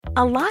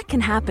A lot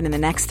can happen in the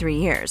next 3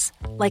 years.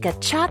 Like a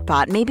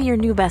chatbot may be your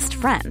new best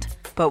friend.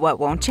 But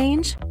what won't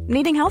change?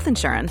 Needing health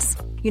insurance.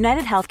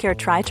 United Healthcare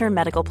Tri-Term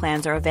Medical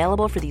Plans are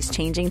available for these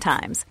changing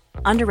times.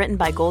 Underwritten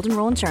by Golden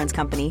Rule Insurance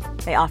Company,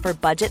 they offer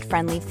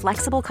budget-friendly,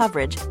 flexible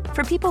coverage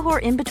for people who are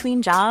in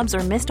between jobs or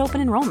missed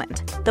open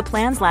enrollment. The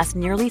plans last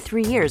nearly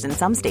 3 years in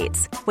some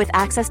states, with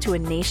access to a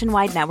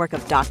nationwide network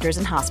of doctors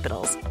and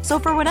hospitals. So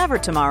for whatever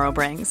tomorrow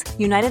brings,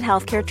 United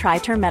Healthcare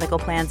Tri-Term Medical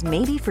Plans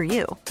may be for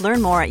you.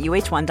 Learn more at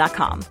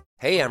uh1.com.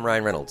 Hey, I'm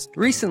Ryan Reynolds.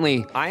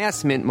 Recently, I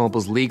asked Mint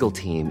Mobile's legal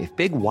team if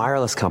big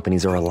wireless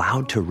companies are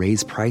allowed to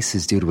raise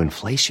prices due to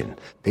inflation.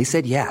 They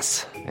said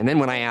yes. And then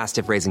when I asked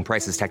if raising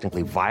prices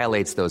technically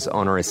violates those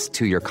onerous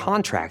 2-year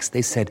contracts,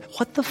 they said,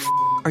 "What the f***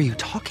 are you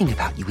talking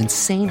about, you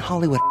insane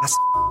Hollywood ass?"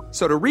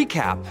 So to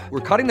recap,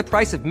 we're cutting the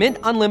price of Mint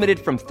Unlimited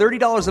from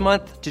 $30 a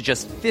month to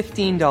just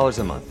 $15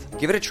 a month.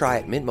 Give it a try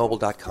at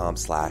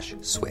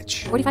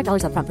mintmobile.com/switch.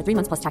 $45 up front for 3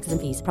 months plus taxes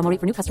and fees. Promo rate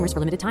for new customers for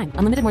limited time.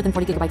 Unlimited more than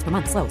 40 gigabytes per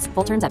month. Slows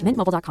full terms at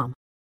mintmobile.com.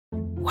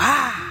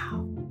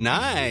 Wow.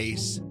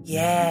 Nice.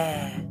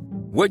 Yeah.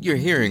 What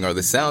you're hearing are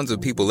the sounds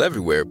of people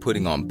everywhere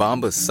putting on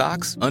Bombas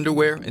socks,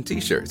 underwear, and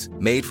T-shirts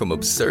made from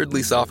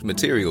absurdly soft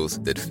materials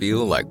that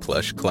feel like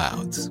plush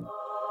clouds.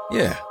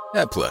 Yeah,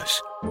 that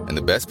plush. And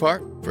the best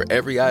part? For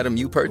every item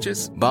you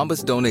purchase,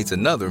 Bombas donates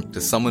another to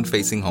someone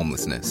facing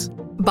homelessness.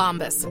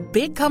 Bombas.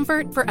 Big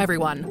comfort for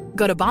everyone.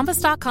 Go to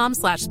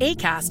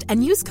bombas.com/ACAST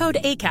and use code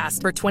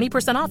ACAST for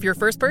 20% off your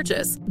first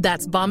purchase.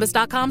 That's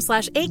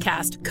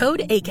bombas.com/ACAST.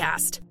 Code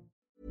ACAST.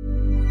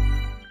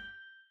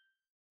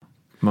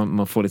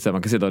 Man får lite så här,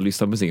 man kan sitta och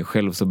lyssna på musiken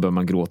själv så bör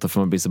man gråta för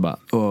man blir så bara,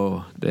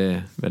 det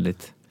är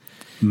väldigt...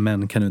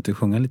 Men kan du inte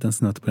sjunga en liten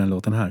snutt på den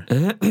låten här? Jag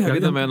vet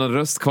inte om jag har någon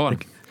röst kvar.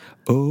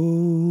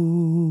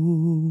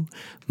 Oh,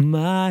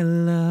 my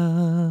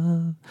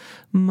love,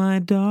 my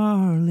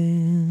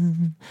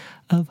darling,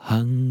 I've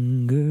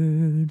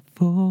hungered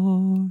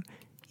for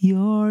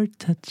your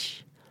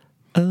touch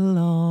a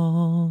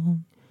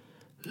long,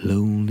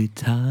 lonely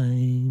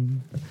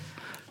time.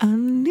 I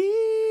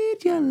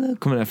need your love.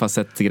 Kommer det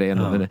falsett-grejen?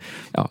 Ja.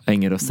 Ja,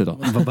 ingen röst idag.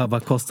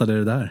 Vad kostade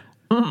det där?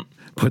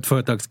 På ett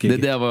företagsgig? Det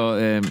där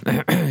var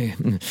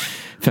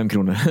 5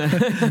 kronor.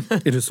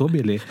 Är du så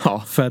billig?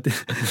 Ja. För att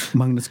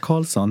Magnus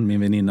Karlsson,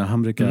 min väninna,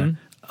 han brukar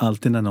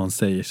alltid när någon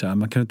säger så här,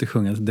 man kan inte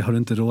sjunga, det har du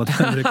inte råd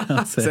med, brukar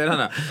han säga. Säger han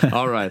det?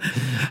 All right.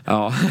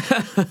 Ja.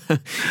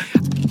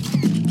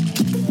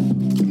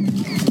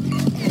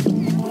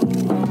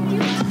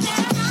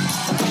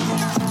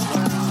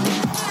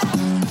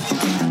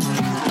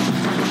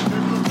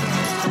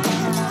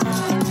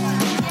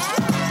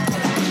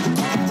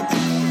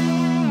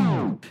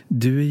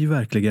 Du är ju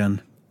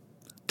verkligen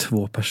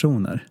 2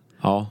 personer.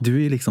 Ja. Du är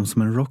ju liksom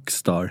som en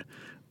rockstar.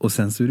 Och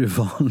sen så är du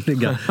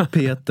vanliga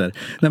Peter.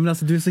 Nej men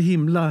alltså du är så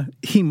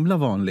himla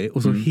vanlig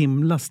och så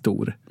himla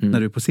stor när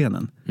du är på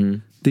scenen.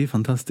 Det är ju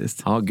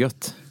fantastiskt. Ja,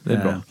 gött. Det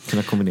är bra.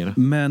 Kunna kombinera.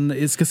 Men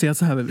jag ska säga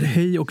så här,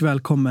 hej och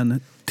välkommen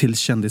till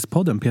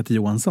Kändispodden, Peter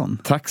Johansson.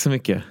 Tack så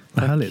mycket.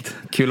 Vad härligt.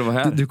 Kul att vara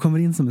här. Du kommer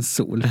in som en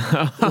sol.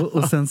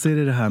 och sen så är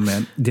det här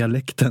med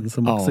dialekten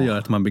som också gör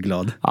att man blir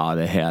glad. Ja,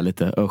 det är härligt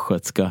det.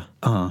 Östgötska.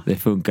 Det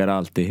funkar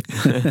alltid.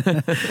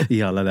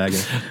 I alla läger.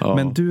 Ja.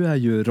 Men du är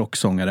ju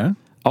rocksångare.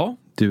 Ja.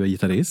 Du är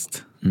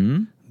gitarrist.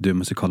 Du är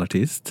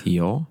musikalartist.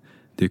 Ja.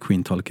 Du är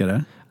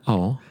Queen-tolkare.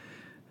 Ja.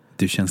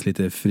 Du känns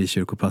lite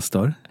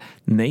frikyrkopastor.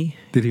 Nej.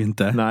 Det är du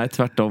inte. Nej,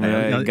 tvärtom. Jag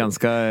är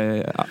ganska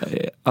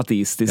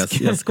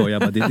ateistisk. Jag skojar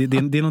bara. Det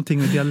är någonting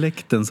med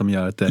dialekten som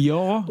gör att det...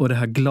 Ja. Och det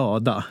här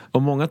glada.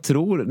 Och många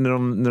tror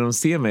när de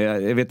ser mig...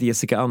 Jag vet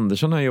Jessica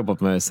Andersson har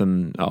jobbat med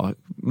sen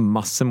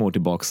massor med år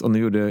tillbaks. Och när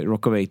jag gjorde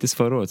Rock of 80s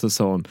förra året så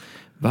sa hon,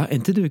 va, är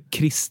inte du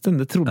kristen?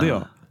 Det trodde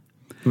jag.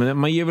 Men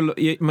man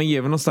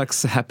ger väl någon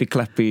slags happy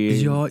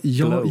clappy. Ja,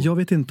 jag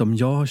vet inte om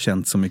jag har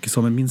känt så mycket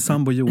så. Men min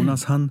sambo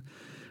Jonas, han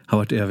har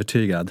varit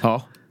övertygad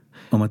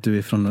om att du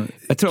är från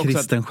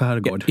kristen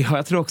skärgård. Ja,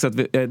 jag tror också att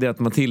det att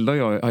Matilda och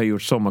jag har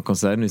gjort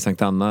sommarkonsert nu i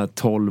Sankt Anna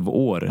 12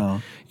 år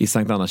i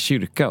Sankt Annas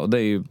kyrka. Och det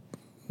är ju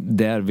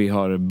där vi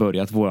har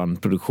börjat våran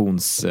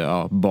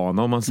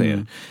produktionsbana om man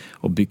säger.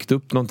 Och byggt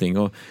upp någonting.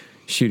 Och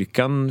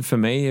kyrkan för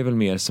mig är väl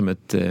mer som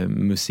ett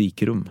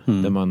musikrum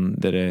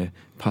där det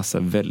passar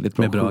väldigt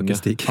bra med bra att sjunga.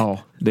 akustik. Ja,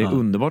 det är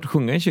underbart att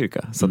sjunga i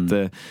kyrka.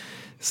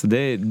 Så det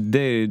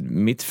är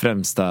mitt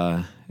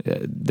främsta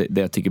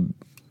det jag tycker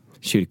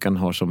kyrkan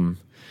har som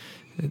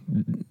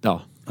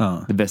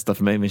det bästa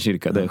för mig med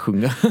kyrka, det är att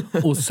sjunga.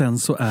 Och sen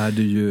så är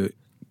du ju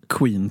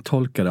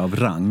Queen-tolkare av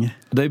rang.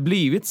 Det har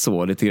blivit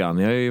så lite grann.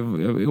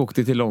 Jag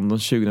åkte till London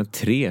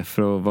 2003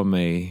 för att vara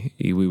med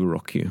i We Will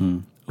Rock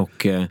You.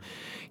 Och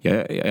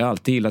jag har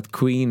alltid gillat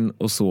Queen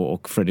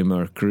och Freddie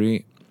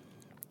Mercury.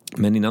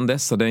 Men innan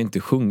dess hade jag inte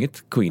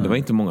sjungit Queen. Det var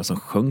inte många som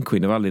sjöng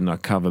Queen. Det var aldrig några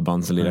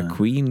coverband som lirade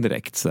Queen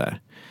direkt så här.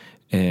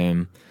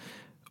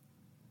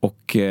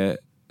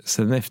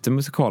 Sen efter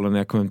musikalen när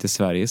jag kom hem till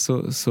Sverige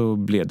så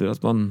blev det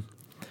att man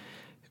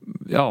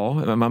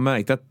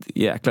märkte att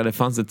jäklar, det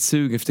fanns ett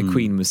sug efter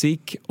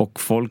Queen-musik och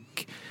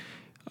folk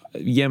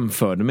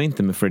jämförde mig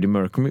inte med Freddie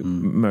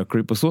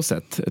Mercury på så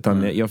sätt.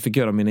 Utan jag fick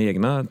göra mina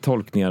egna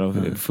tolkningar och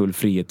full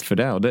frihet för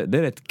det. Och det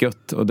är rätt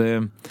gött. Och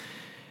det,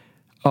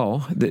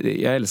 ja,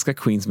 jag älskar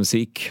Queens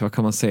musik. Vad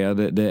kan man säga?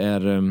 Det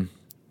är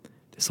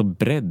så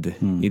bredd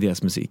i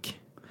deras musik.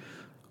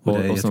 Och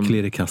det är ett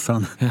klirr i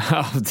kassan.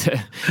 Ja,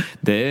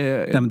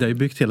 Nej, men det har ju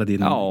byggt hela din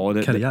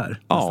karriär.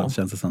 Ja,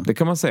 känns det som. Det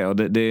kan man säga. Och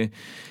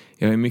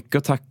jag har mycket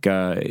att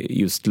tacka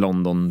just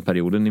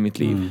London-perioden i mitt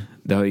liv.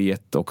 Det har ju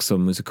gett också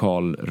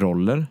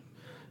musikalroller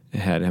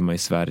här hemma i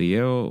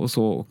Sverige och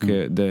så. Och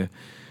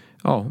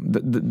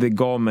det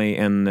gav mig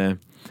en,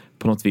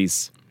 på något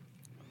vis,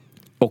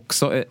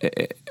 också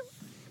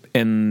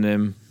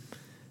en...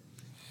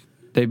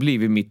 Det har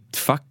blivit mitt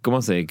fack, om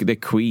man säger. Det är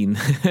Queen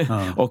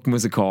och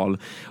musikal.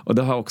 Och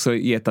det har också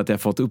gett att jag har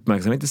fått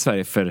uppmärksamhet i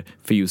Sverige för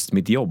just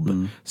mitt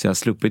jobb. Så jag har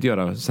sluppit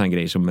göra sådana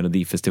grejer som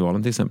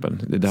Melodifestivalen till exempel.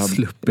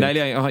 Nej,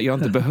 jag har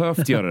inte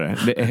behövt göra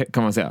det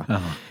kan man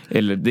säga.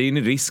 Eller det är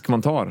en risk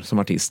man tar som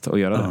artist att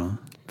göra det.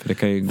 För det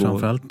kan ju gå,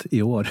 framförallt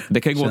i år.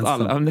 Det kan gå åt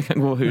alla, det kan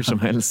gå hur som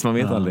helst, man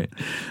vet aldrig.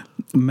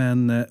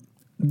 Men...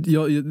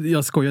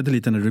 Jag skojade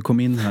lite när du kom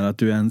in här att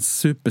du är en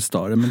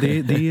superstar. Men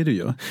det är du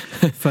ju.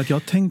 För att jag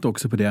har tänkt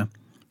också på det,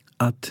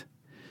 att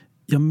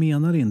jag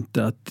menar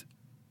inte att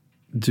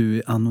du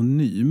är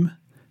anonym,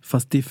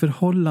 fast i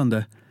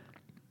förhållande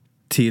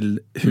till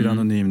hur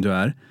anonym du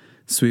är,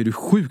 så är du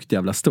sjukt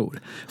jävla stor.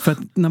 För att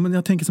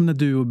jag tänker som när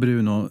du och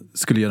Bruno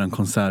skulle göra en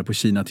konsert på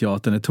Kina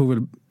teatern. Det tog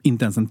väl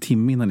inte ens en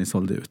timme innan ni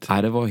sålde ut.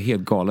 Nej, det var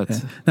helt galet.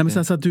 Nej,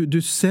 men så att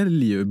du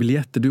säljer ju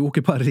biljetter, du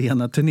åker på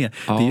arenaturné.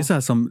 Ja. Det är ju så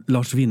här som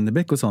Lars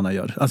Winnerbäck och sådana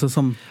gör. Alltså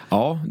som...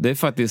 Ja, det är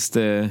faktiskt...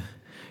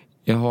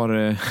 jag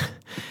har...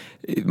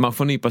 man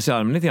får nypa sig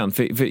armen lite grann.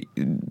 För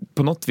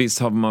på något vis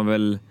har man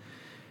väl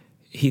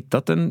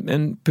hittat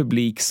en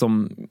publik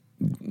som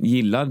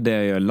gillar det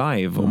jag gör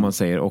live, om man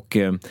säger. Och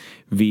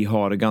vi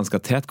har ganska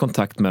tät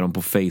kontakt med dem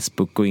på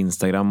Facebook och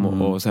Instagram.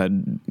 Och så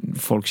här,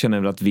 folk känner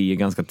väl att vi är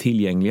ganska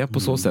tillgängliga på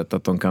så sätt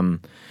att de kan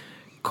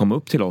komma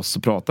upp till oss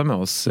och prata med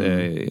oss.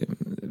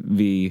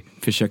 Vi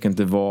försöker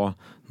inte vara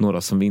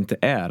några som vi inte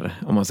är,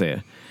 om man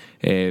säger.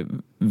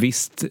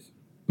 Visst,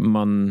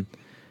 man...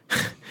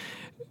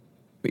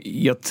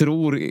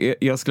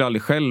 jag skulle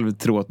aldrig själv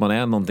tro att man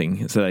är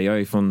någonting. Så där, jag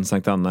är från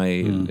Sankt Anna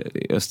i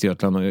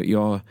Östergötland och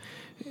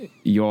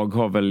jag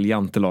har väl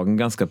jantelagen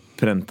ganska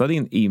präntad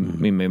in i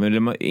mig,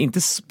 men inte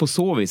på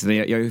så vis.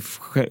 Jag är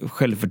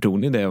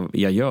självförtroende i det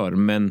jag gör,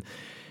 men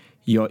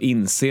jag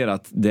inser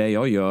att det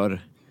jag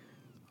gör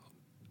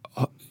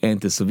är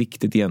inte så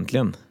viktigt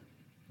egentligen,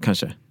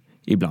 kanske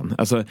ibland.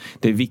 Alltså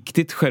det är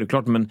viktigt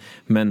självklart,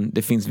 men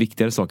det finns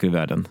viktigare saker i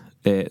världen.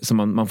 Så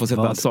man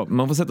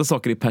får sätta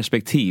saker i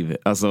perspektiv.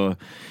 Alltså,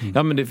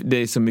 ja, men det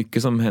är så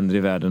mycket som händer i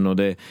världen, och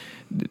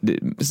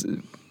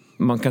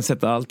man kan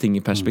sätta allting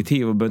i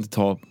perspektiv och behöver inte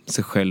ta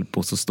sig själv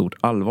på så stort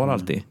allvar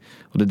alltid.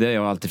 Och det är det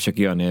jag alltid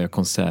försöker göra när jag gör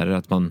konserter,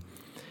 att man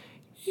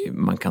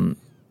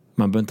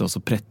behöver inte vara så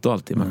pretto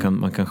alltid.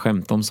 Man kan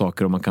skämta om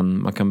saker, och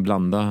man kan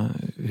blanda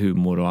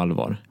humor och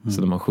allvar.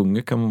 Så när man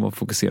sjunger kan man vara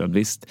fokuserad,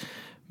 visst.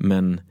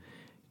 Men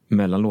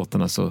mellan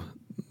låtarna så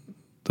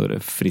då är det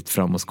fritt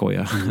fram och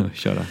skoja och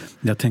köra.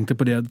 Jag tänkte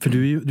på det, för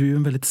du är ju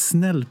en väldigt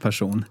snäll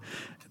person.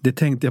 Det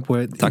tänkte jag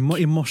på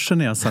i morse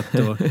när jag satt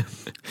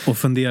och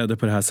funderade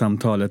på det här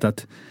samtalet,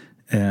 att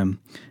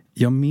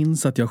jag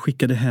minns att jag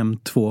skickade hem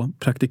 2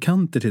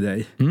 praktikanter till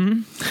dig.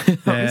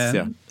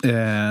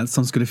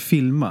 Som skulle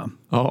filma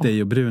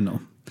dig och Bruno.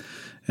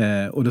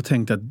 Och då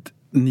tänkte jag att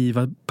ni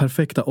var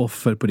perfekta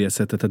offer på det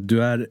sättet att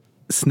du är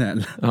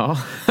snäll. Ja.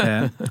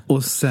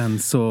 Och sen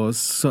så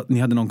ni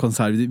hade någon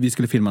konsert, vi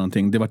skulle filma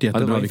någonting. Det var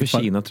jättebra. Det var för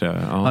Kina, tror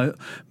jag. Ja,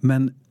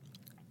 men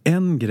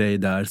en grej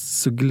där,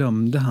 så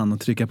glömde han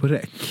att trycka på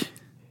räck.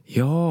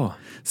 Ja.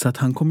 Så att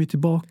han kom ju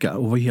tillbaka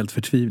och var helt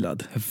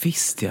förtvivlad.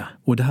 Visst, ja.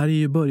 Och det här är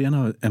ju början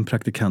av en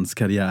praktikants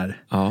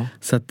karriär. Ja.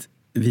 Så att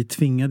vi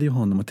tvingade ju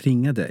honom att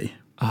ringa dig.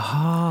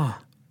 Aha.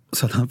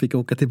 Så att han fick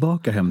åka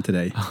tillbaka hem till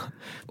dig.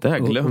 Det har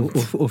jag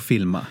glömt. Och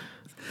filma.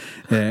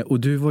 Och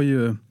du var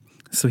ju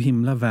så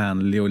himla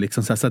vänlig och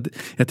liksom så att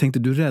jag tänkte,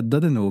 du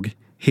räddade nog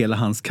hela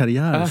hans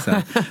karriär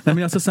sen. Nej,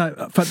 men alltså så här,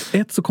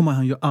 för att så kommer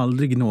han ju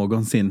aldrig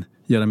någonsin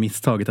göra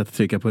misstaget att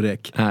trycka på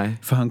räck. Nej.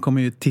 För han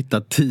kommer ju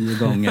titta 10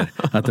 gånger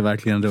att det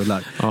verkligen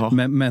rullar. Ja.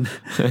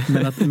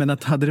 Men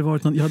att hade det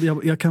varit någon,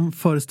 jag kan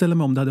föreställa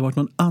mig om det hade varit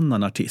någon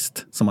annan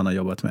artist som han har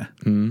jobbat med.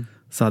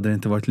 Så hade det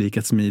inte varit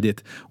lika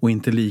smidigt och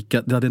inte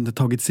lika, det hade inte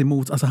tagits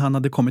emot. Alltså han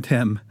hade kommit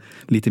hem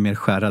lite mer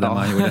skärrad än vad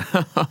han gjorde.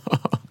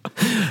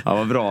 Ja,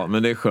 vad bra,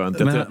 men det är skönt.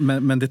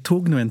 Men det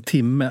tog nog en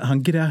timme.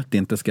 Han grät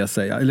inte, ska jag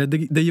säga. Eller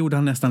det gjorde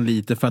han nästan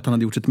lite för att han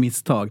hade gjort ett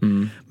misstag.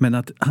 Men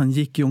att han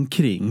gick ju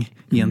omkring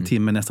i en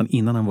timme nästan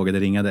innan han vågade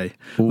ringa dig.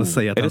 Och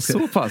säga att är det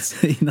så pass?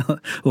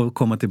 Och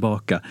komma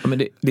tillbaka. Ja, men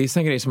det är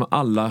en grej som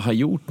alla har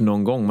gjort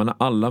någon gång. Man har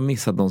alla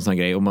missat någon sån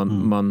grej. Och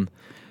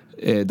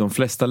de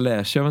flesta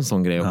lär sig av en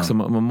sån grej också.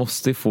 Man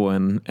måste få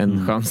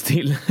en chans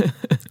till.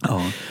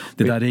 Ja,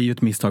 det där är ju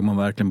ett misstag man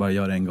verkligen bara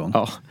gör en gång.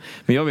 Ja,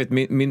 men jag vet,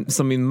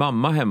 som min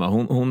mamma hemma,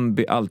 hon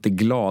blir alltid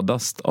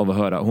gladast av att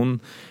höra.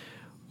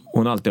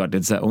 hon har alltid varit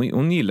lite så här,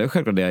 hon gillar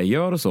självklart det jag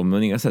gör och så,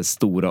 men inga så här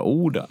stora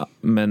ord.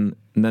 Men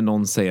när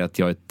någon säger att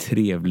jag är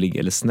trevlig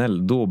eller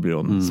snäll, då blir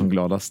hon som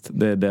gladast.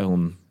 Det är det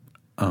hon...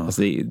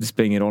 Alltså, det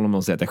spelar ingen roll om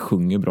någon säger att jag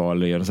sjunger bra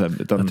eller gör så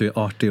här, utan, att du är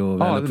artig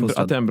och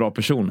väluppfostrad. Att jag är en bra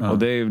person. Och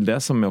det är det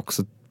som jag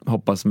också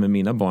hoppas med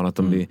mina barn, att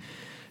de blir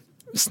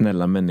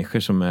snälla människor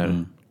som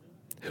är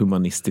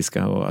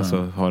humanistiska och alltså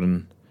har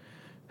en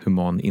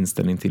human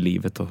inställning till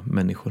livet och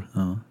människor.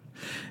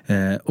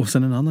 Och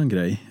sen en annan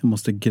grej. Jag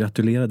måste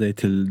gratulera dig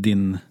till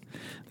din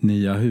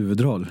nya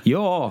huvudroll.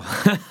 Ja!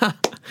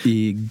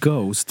 I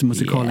Ghost,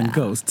 musikalen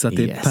Ghost. Så att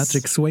det är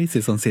Patrick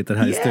Swayze som sitter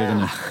här i studion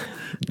nu.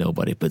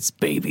 Nobody puts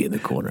baby in the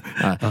corner.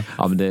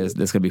 Ja, men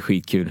det ska bli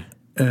skitkul.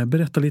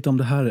 Berätta lite om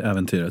det här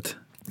äventyret.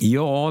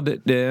 Ja,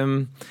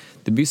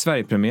 det blir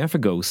Sverigepremiär för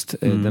Ghost.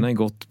 Den har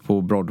gått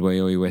på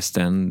Broadway och i West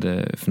End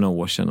för några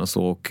år sedan och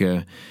så. Och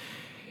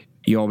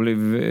jag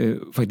blev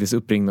faktiskt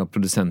uppringd av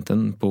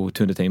producenten på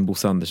Tundetain,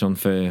 Bosse Andersson,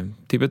 för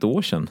typ ett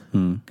år sedan.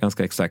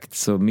 Ganska exakt.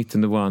 Så mitt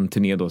under vår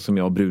turné då, som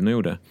jag och Bruno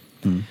gjorde,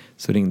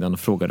 så ringde han och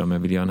frågade om jag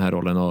ville göra den här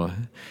rollen. Och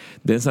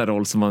det är en sån här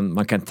roll som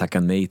man kan inte tacka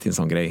nej till en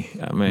sån grej.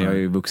 Ja, men jag har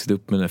ju vuxit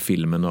upp med den här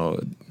filmen och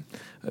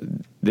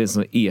det är en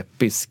sån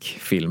episk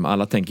film.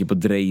 Alla tänker på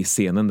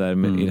Dre-scenen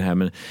där i det här.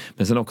 Men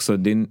sen också,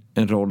 det är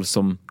en roll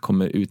som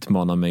kommer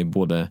utmana mig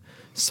både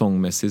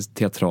sångmässigt,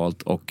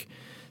 teatralt, och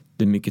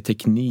det är mycket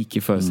teknik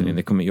i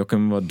föreställningen. Jag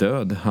kommer vara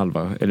död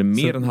eller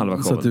mer än halva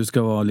showen. Så att du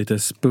ska vara lite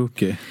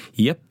spooky?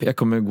 Japp, jag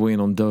kommer gå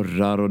igenom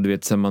dörrar och du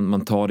vet, sen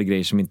man tar i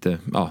grejer som inte...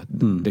 Ja,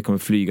 det kommer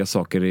flyga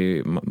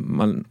saker.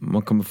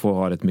 Man kommer få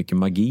ha rätt mycket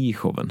magi i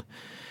showen.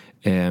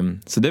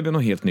 Så det blir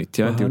något helt nytt.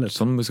 Jag har inte gjort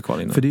sån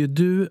musikal innan. För det är ju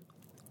du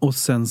och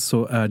sen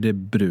så är det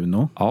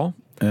Bruno. Ja.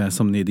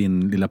 Som är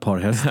din lilla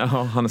parhäst. Ja,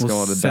 han ska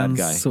vara the bad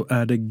guy. Och sen så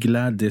är det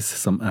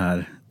Gladys som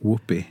är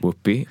Whoopi.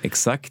 Whoopi,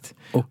 exakt.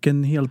 Och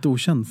en helt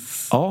okänd,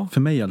 för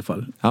mig i alla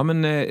fall. Ja,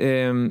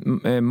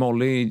 men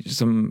Molly,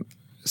 som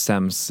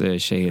Sams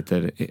tjej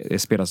heter,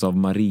 spelas av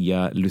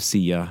Maria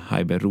Lucia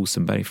Heiber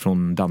Rosenberg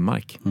från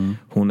Danmark.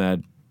 Hon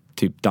är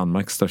typ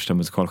Danmarks största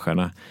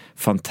musikalstjärna.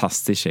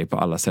 Fantastisk tjej på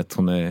alla sätt.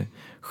 Hon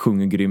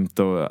sjunger grymt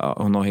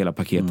och hon har hela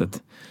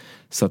paketet.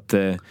 Så att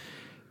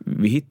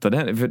vi hittade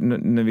henne, för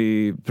när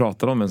vi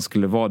pratade om vem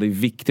skulle vara, det är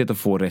viktigt att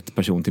få rätt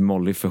person till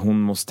Molly, för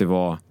hon måste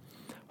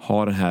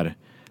ha den här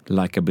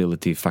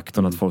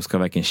likability-faktorn, att folk ska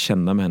verkligen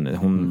känna med henne.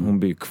 Hon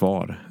blir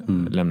kvar,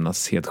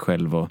 lämnas helt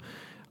själv och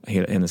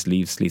hennes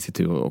liv slits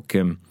itu, och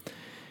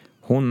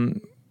hon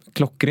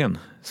klockren.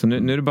 Så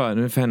nu är det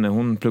bara för henne,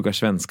 hon pluggar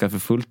svenska för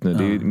fullt nu.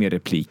 Det är ju mer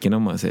repliken,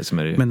 om man säger, som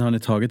är det. Men har ni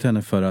tagit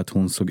henne för att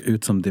hon såg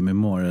ut som Demi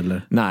Moore,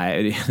 eller?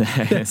 Nej.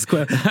 Nej,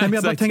 men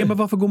jag bara tänker,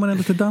 varför går man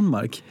ändå till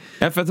Danmark?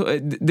 Ja, för att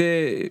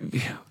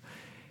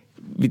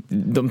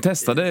de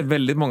testade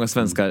väldigt många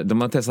svenskar.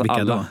 De har testat vilka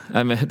alla.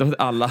 Nej, men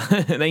alla.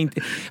 Nej,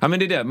 inte. Ja, men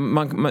det är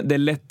det. Det är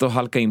lätt att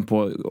halka in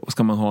på,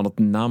 ska man ha något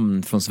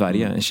namn från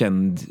Sverige, en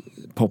känd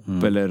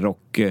pop eller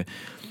rock.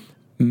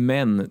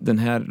 Men den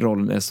här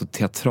rollen är så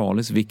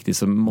teatraliskt viktig,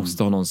 så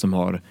måste ha någon som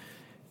har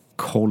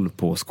koll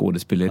på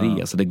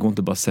skådespeleri. Alltså det går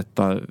inte bara att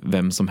sätta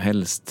vem som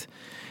helst.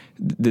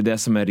 Det är det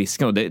som är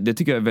risken, och det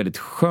tycker jag är väldigt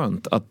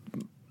skönt, att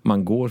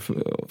man går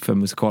för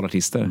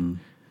musikalartister.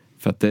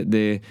 För att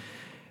det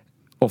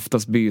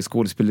oftast blir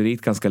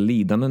skådespeleriet ganska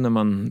lidande när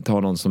man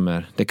tar någon som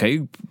är... Det kan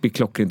ju bli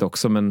klockrent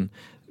också, men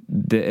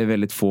det är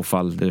väldigt få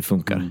fall där det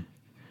funkar.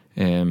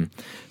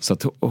 Så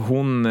att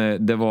hon,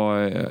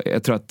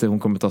 jag tror att hon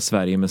kommer ta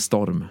Sverige med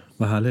storm.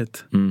 Vad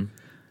härligt.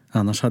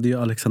 Annars hade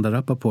ju Alexandra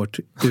Rappaport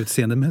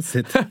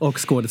utseendemässigt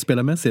och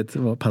skådespelarmässigt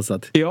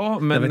passat. Ja,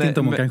 men, jag vet inte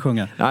om hon kan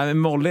sjunga. Nej, men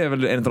Molly är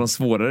väl en av de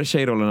svårare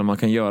tjejrollerna man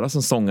kan göra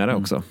som sångare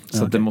också.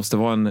 Så att det måste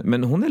vara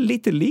men hon är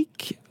lite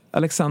lik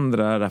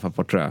Alexandra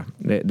Rappaport, tror jag.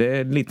 Det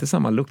är lite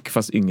samma look,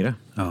 fast yngre.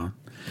 Ja.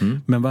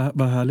 Men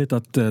vad härligt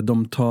att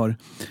de tar...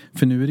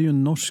 För nu är det ju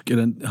en norsk...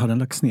 Eller har den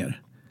lagts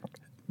ner?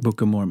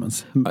 Book of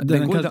Mormons.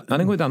 Den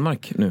går i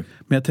Danmark nu.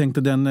 Men jag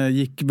tänkte, den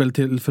gick väl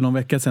till för någon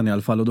vecka sedan i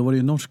alla fall. Och då var det ju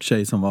en norsk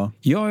tjej som var...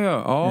 Ja.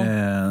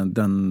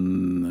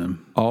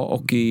 Ja,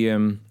 och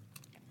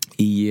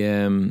i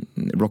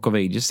Rock of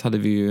Ages hade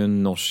vi ju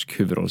en norsk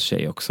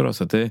huvudrollstjej också då,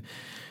 så att det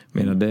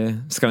menade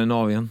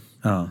Skandinavien.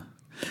 Ja.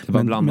 Det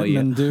var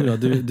men du då?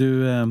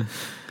 Du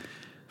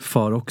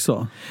far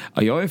också?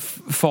 Ja, jag har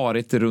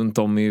farit runt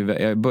om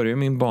jag började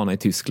min bana i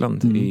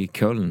Tyskland, i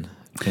Köln.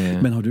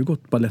 Men har du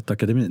gått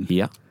Balettakademin?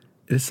 Ja.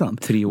 Är det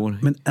sant? 3 år.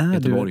 Men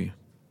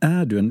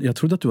jag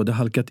trodde att du hade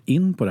halkat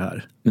in på det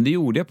här. Men det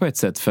gjorde jag på ett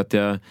sätt, för att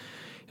jag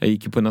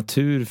gick på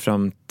natur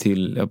fram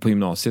till på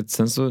gymnasiet.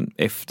 Sen så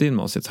efter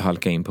gymnasiet så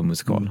halkade jag in på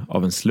musikal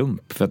av en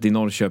slump. För att i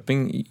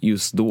Norrköping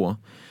just då,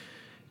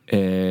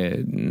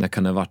 när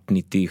kan det ha varit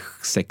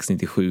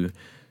 96-97,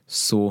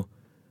 så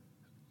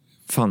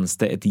fanns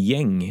det ett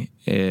gäng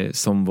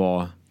som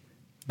var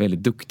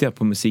väldigt duktiga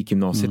på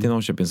musikgymnasiet i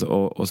Norrköping,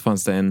 och så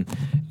fanns det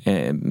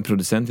en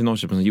producent i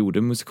Norrköping som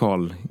gjorde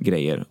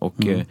musikalgrejer, och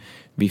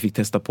vi fick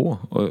testa på,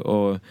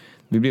 och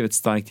vi blev ett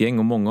starkt gäng,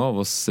 och många av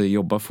oss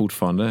jobbar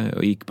fortfarande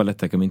och gick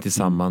Balettakademin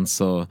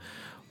tillsammans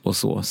och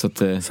så. Så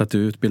att du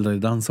utbildade i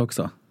dans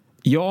också?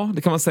 Ja,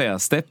 det kan man säga.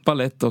 Step,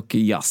 ballett och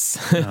jazz.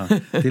 Ja,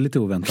 det är lite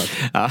oväntat.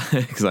 Ja,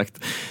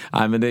 exakt.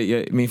 Nej, men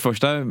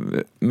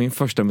min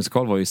första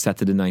musikal var ju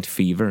Saturday Night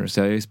Fever. Så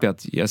jag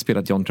har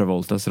spelat John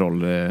Travoltas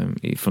roll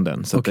från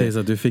den. Okej,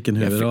 så du fick en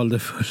huvudroll det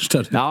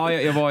första? Ja,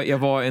 jag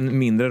var en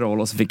mindre roll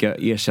och så fick jag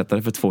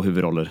ersättare för 2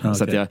 huvudroller. Okay.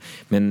 Så att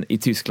men i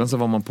Tyskland så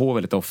var man på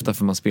väldigt ofta,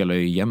 för man spelar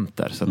ju jämt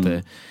där. Så att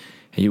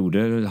jag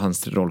gjorde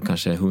hans roll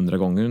kanske 100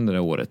 gånger under det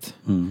året.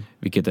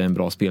 Vilket är en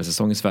bra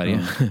spelsäsong i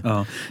Sverige.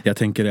 Ja, jag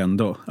tänker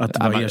ändå att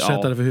vara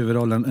ersättare för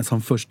huvudrollen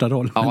som första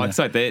roll. Ja,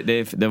 exakt.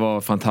 Det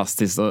var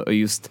fantastiskt. Och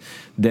just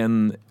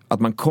att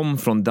man kom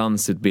från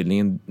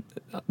dansutbildningen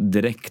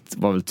direkt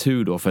var väl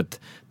tur då, för att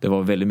det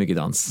var väldigt mycket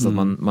dans. Så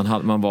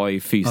att man var i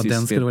fysiskt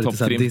den skulle vara lite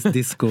såhär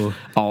disco.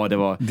 Ja, det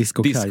var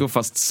disco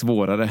fast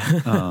svårare.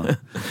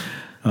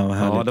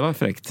 Ja, det var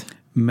fräckt.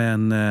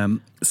 Men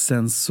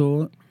sen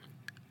så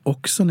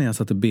också när jag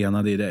satt och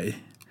benade i dig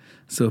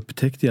så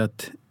upptäckte jag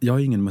att jag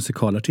är ingen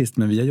musikalartist,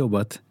 men vi har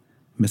jobbat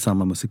med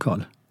samma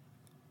musikal.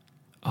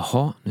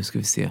 Jaha, nu ska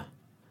vi se.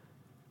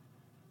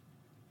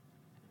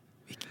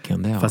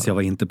 Vilken det var? Fast jag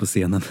var inte på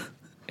scenen.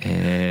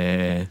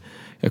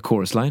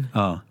 Chorus Line?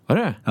 Ja. Var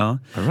det? Ja.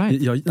 All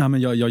right.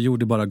 Jag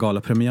gjorde bara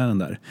galapremiären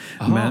där.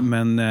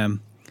 Men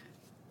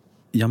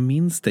jag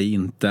minns det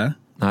inte.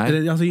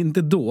 Eller, alltså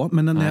inte då,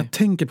 men när jag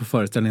tänker på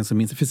föreställningen så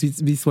minns jag.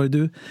 För visst var det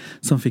du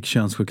som fick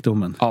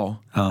könssjukdomen? Ja.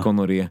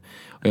 Gonorré.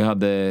 Och jag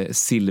hade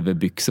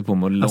silverbyxor på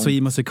mig. Alltså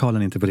i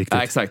musikalen, inte på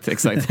riktigt. Ja,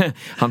 exakt.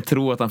 Han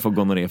tror att han får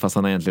gonorré, fast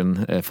han har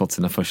egentligen fått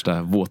sina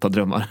första våta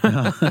drömmar.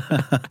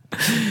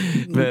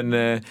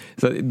 Men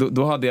så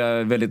då hade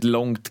jag väldigt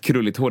långt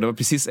krulligt hår. Det var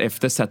precis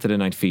efter Saturday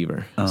Night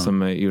Fever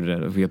som jag gjorde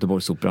det för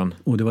Göteborgsoperan.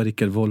 Och det var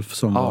Rickard Wolff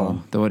som var... Ja,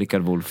 det var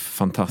Rickard Wolff.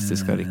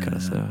 Fantastiska Rickard.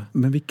 Alltså.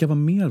 Men vilka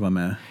var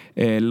med?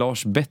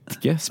 Lars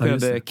Bettke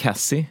spelade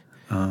Cassie.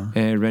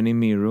 Rennie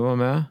Miro var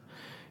med.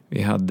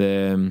 Vi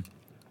hade...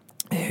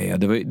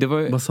 det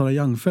var... Var Sara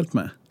Youngfeldt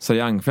med? Sara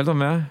Youngfeldt var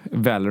med.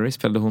 Valerie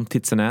spelade hon,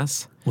 Tits and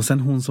Ass. Och sen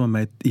hon som var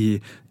med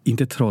i,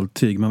 inte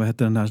Trolltyg, men vad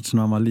hette den där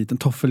som var liten?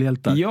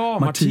 Toffelhjältar. Ja,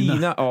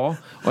 Martina. Ja.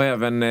 Och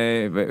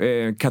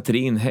även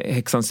Katrin,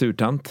 häxans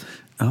surtant.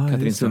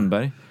 Katrin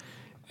Sundberg.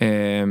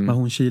 Var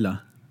hon Kila?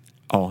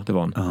 Ja, det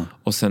var hon.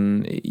 Och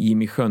sen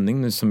Jimmy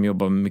Schönning nu, som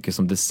jobbar mycket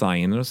som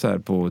designer och så här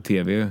på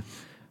tv.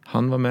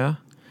 Han var med.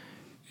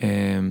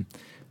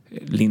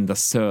 Linda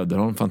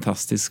Söderholm,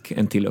 fantastisk.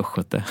 En till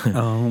östgöte.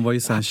 Ja, hon var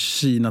ju så här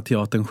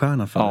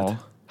Kina-teaterstjärna förut. Ja,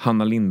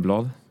 Hanna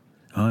Lindblad.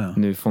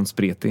 Nu von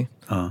Spreti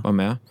var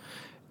med.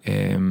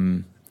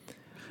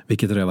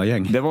 Vilket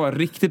rövargäng. Det var ett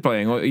riktigt bra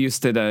gäng. Och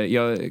just det där,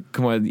 jag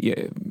kommer ihåg,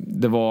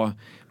 det var,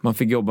 man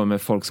fick jobba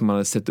med folk som man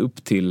hade sett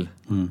upp till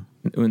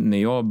när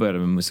jag började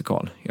med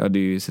musikal. Jag hade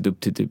ju sett upp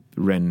till typ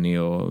Rennie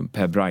och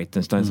Per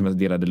Breitenstein som jag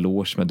delade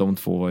loge med. De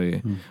två var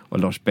ju, och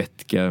Lars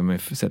Bettke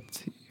med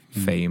sett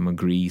Fame och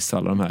Grease,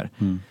 alla de här.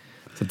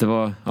 Så det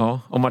var,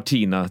 och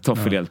Martina,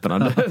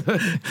 Toffelhjältarna.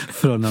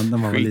 Från när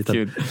man var liten.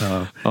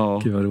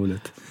 Gud vad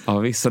roligt. Ja,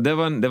 visst. Så det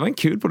var en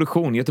kul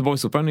produktion.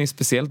 Göteborgsoperan är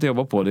speciellt att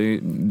jobba på.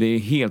 Det är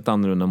helt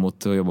annorlunda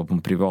mot att jobba på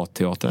en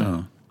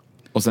privatteater.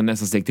 Och sen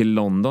nästa steg till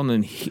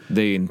London,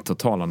 det är en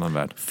total annan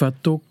värld. För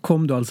att då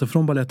kom du alltså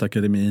från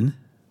Balettakademin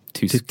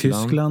till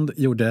Tyskland,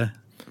 gjorde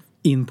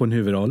in på en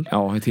huvudroll.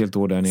 Ja, ett helt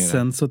år där nere.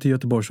 Sen så till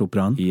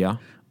Göteborgsoperan. Ja.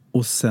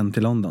 Och sen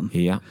till London.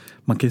 Ja.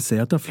 Man kan ju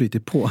säga att det har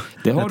flyttit på.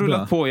 Det har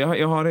rullat på. Det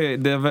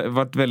har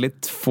varit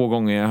väldigt få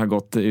gånger jag har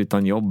gått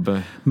utan jobb.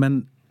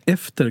 Men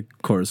efter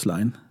Chorus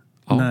Line,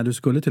 när du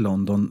skulle till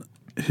London,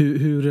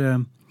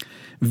 hur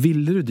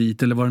ville du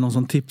dit? Eller var det någon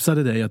som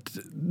tipsade dig att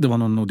det var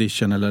någon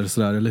audition eller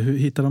sådär? Eller hur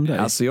hittade de dig?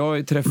 Alltså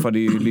jag träffade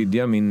ju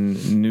Lydia, min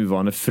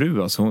nuvarande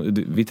fru. Alltså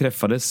vi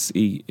träffades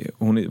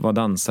hon var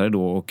dansare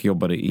då och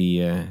jobbade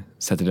i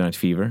Saturday Night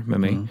Fever med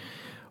mig.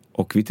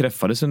 Och vi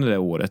träffades under det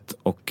året.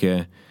 Och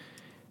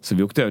så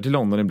vi åkte över till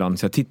London ibland.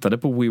 Så jag tittade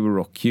på We Will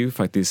Rock You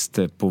faktiskt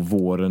på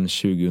våren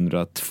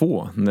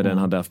 2002. När den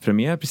hade haft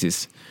premiär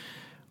precis.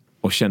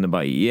 Och kände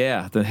bara,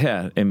 den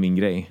här är min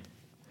grej.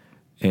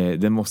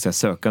 Den måste jag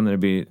söka när det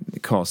blir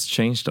cast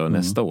change då,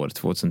 nästa år,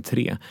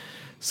 2003.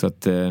 Så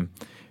att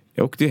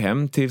jag åkte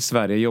hem till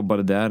Sverige,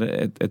 jobbade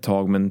där ett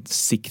tag. Men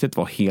siktet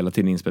var hela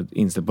tiden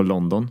inställt på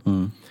London.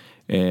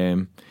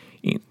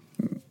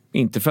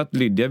 Inte för att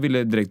Lydia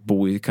ville direkt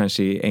bo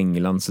kanske i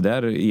England så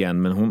där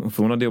igen, men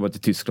hon hade jobbat i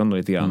Tyskland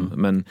lite grann.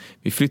 Men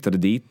vi flyttade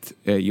dit.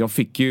 Jag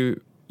fick ju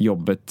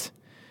jobbet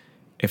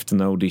efter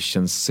några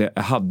auditions. Så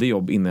jag hade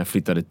jobb innan jag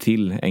flyttade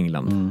till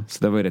England.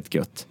 Så det var ju rätt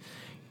gött.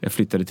 Jag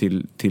flyttade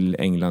till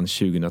England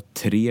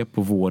 2003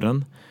 på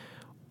våren.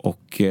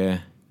 Och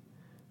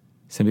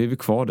sen blev vi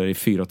kvar där i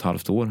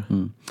 4,5 år.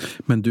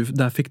 Men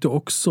där fick du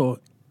också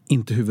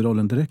inte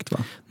huvudrollen direkt, va?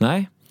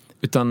 Nej,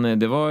 utan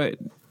det var...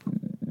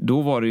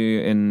 Då var det ju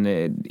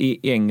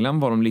i England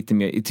var de lite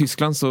mer, i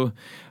Tyskland så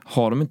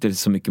har de inte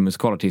så mycket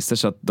musikalartister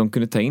så att de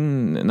kunde ta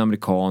in en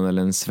amerikan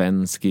eller en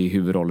svensk i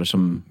huvudroller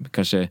som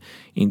kanske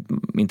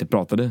inte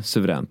pratade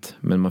suveränt,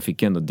 men man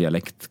fick ändå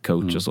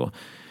dialektcoach och så.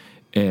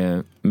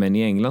 Men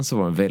i England så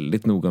var de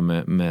väldigt noga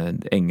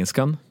med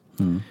engelskan.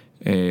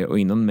 Och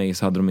innan mig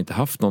så hade de inte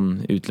haft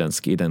någon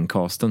utländsk i den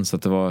casten. Så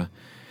att det var...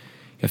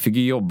 Jag fick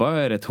ju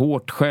jobba rätt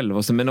hårt själv.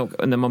 Och så, men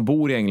när man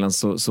bor i England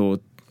så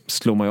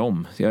slår man ju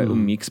om. Jag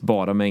umgicks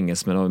bara med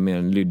engelsmän och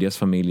med Lydias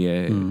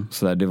familj.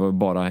 Så där, det var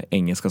bara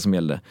engelska som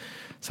gällde.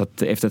 Så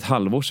att efter ett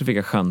halvår så fick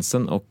jag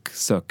chansen att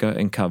söka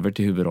en cover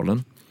till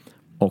huvudrollen.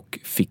 Och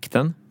fick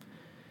den.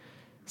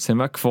 Sen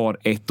var jag kvar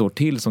 1 år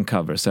till som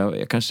cover. Så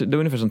jag kanske, det var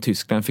ungefär som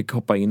Tyskland. Jag fick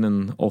hoppa in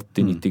en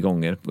 80-90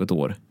 gånger på ett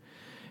år.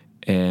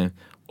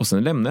 Och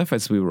sen lämnade jag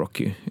faktiskt We Will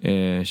Rock You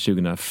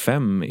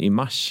 2005 i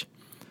mars.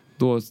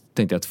 Då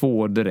tänkte jag 2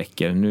 år, det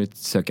räcker. Nu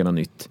söker jag något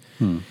nytt.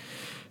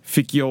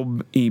 Fick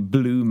jobb i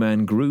Blue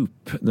Man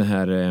Group. Den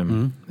här,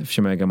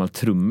 eftersom jag är gammal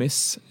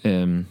trummis.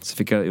 Så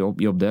fick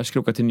jag jobb där.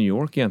 Skulle åka till New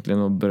York egentligen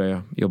och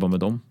börja jobba med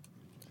dem.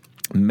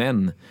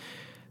 Men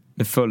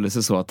det följde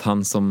sig så att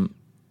han som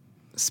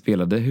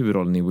spelade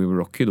huvudrollen i We Will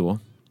Rock You då,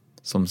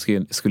 som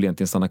skulle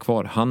egentligen stanna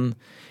kvar, han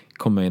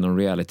kom med i någon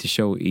reality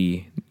show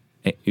i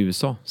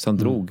USA. Så han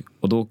drog.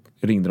 Och då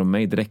ringde de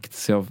mig direkt.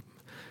 Så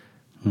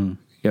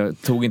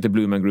jag tog inte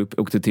Blue Man Group,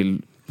 åkte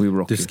till We Will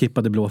Rock You. Du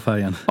skippade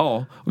blåfärgen.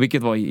 Ja,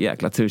 vilket var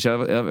jäkla tur. Så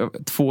jag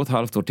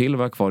 2,5 år till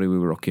var jag kvar i We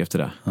Will Rock You efter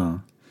det. Ja.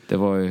 Det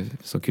var ju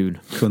så kul.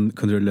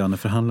 Kunde du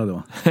löneförhandla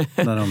då?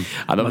 När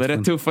de är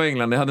rätt tuffa i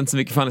England. Jag hade inte så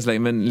mycket förhandlingsläge,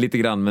 men lite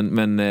grann.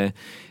 Men det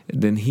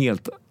är en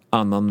helt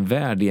annan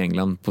värld i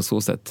England på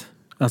så sätt.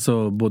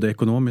 Alltså både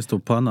ekonomiskt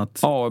och på annat?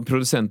 Ja,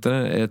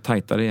 producenterna är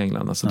tajtare i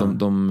England. Alltså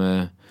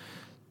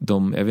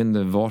jag vet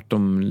inte vart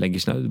de lägger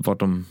sina...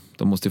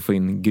 De måste få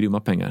in grymma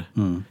pengar.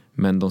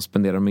 Men de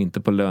spenderar dem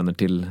inte på löner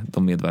till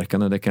de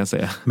medverkande, det kan jag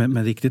säga.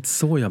 Men riktigt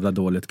så jävla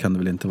dåligt kan det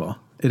väl inte vara?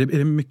 Är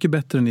det mycket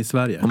bättre än i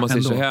Sverige? Om man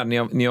säger så här,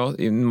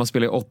 när man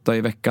spelar 8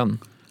 i veckan.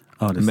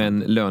 Ja, men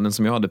lönen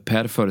som jag hade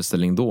per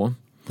föreställning då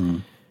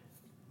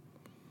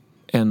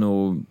är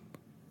nog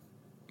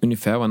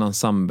ungefär vad en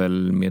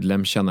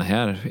ensemblemedlem tjänar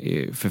här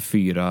för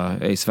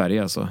 4 i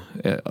Sverige alltså.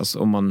 Alltså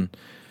om man...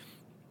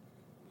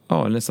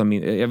 Ja, nästan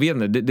jag vet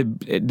inte,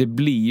 det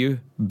blir ju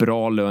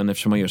bra lön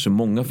eftersom man gör så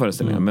många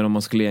föreställningar. Men om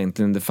man skulle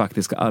egentligen det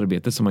faktiska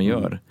arbetet som man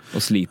gör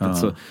och slitet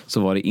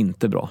så var det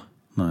inte bra.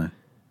 Nej.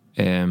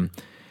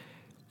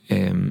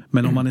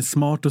 Men om man är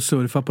smart och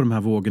surfar på de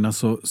här vågorna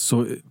så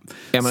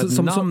ja, men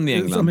ett namn i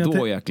England,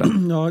 då jäklar.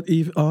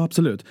 Ja,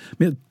 absolut.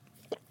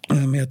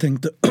 Men jag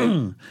tänkte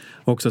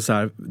också så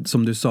här,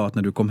 som du sa, att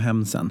när du kom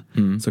hem sen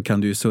så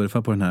kan du ju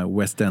surfa på den här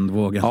West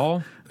End-vågen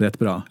rätt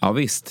bra. Ja,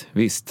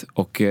 visst.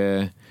 Och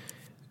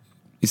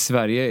i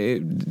Sverige,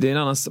 det är en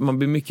annan, man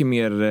blir mycket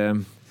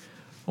mer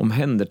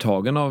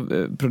omhändertagen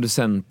av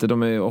producenter.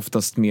 De är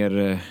oftast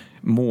mer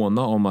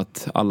måna om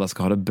att alla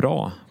ska ha det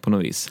bra på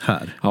något vis.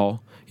 Här? Ja,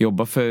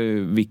 jobba för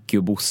Vicky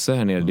och Bosse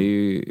här nere, det är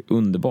ju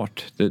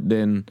underbart. Det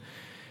är en...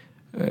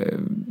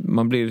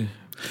 man blir...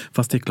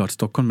 Fast det är klart,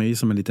 Stockholm är ju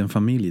som en liten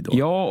familj då.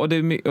 Ja, och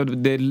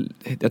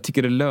jag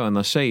tycker det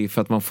lönar sig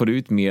för att man får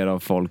ut mer av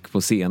folk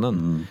på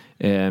scenen.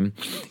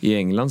 I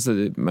England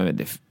så...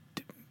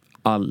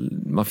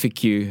 man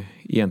fick ju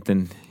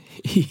egentligen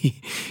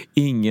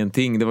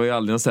ingenting. Det var ju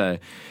aldrig någon så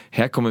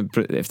här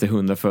kommer efter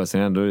 100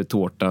 föreställningar, då är det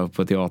tårta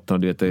på teatern och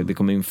du vet, det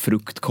kommer in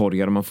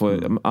fruktkorgar och man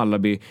får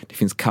det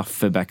finns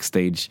kaffe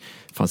backstage.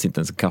 Det fanns inte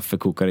ens en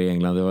kaffekokare i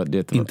England.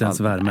 Inte ens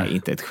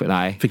värme.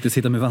 Nej. Fick du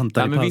sitta med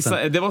vantar i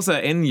pausen? Det var så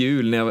här, en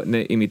jul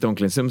när i mitt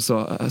omklädningsrum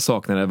så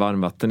saknade jag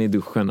varmvatten i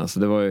duschen. Alltså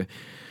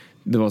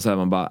det var så här,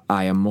 man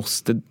bara, jag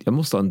måste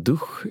ha en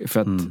dusch för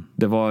att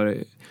det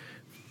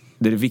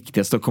är det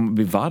viktigaste att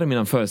bli varm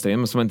innan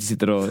föreställningen, så man inte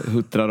sitter och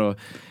huttrar. Och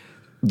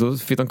då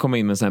fick de komma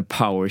in med en sån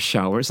här power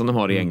shower som de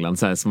har i England,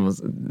 så här, som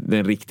det är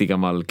en riktig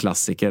gammal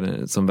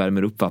klassiker som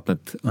värmer upp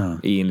vattnet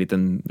i en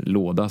liten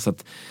låda. Så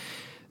att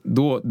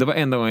det var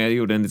enda gången jag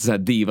gjorde en lite så här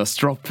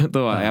diva-strop.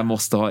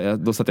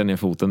 Då satte jag ner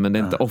foten, men det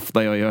är inte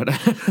ofta jag gör det.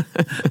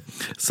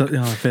 Så,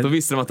 då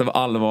visste de att det var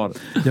allvar.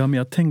 Ja, men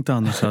jag tänkte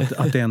annars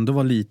att det ändå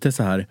var lite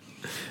så här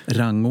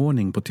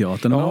rangordning på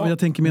teatern. Ja, jag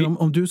tänker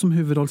mer om du som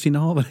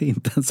huvudrollsinnehavare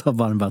inte ens har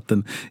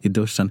varmvatten i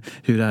duschen,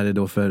 hur är det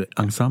då för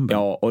ensemble?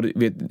 Ja, och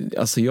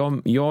alltså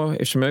jag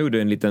eftersom jag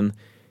gjorde en liten,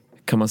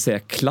 kan man säga,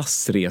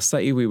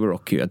 klassresa i We Will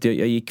Rock You, att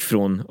jag gick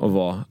från att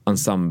vara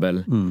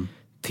ensemble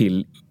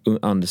till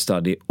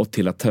understudy och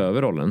till att ta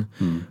över rollen.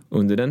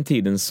 Under den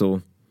tiden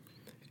så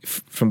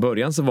från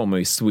början så var man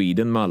ju i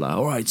Sweden med alla.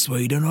 All right,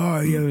 Sweden,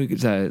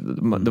 så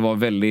här, det var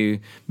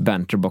väldigt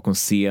banter bakom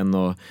scen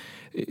och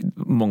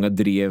många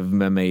drev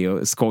med mig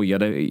och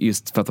skojade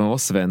just för att man var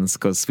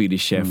svensk och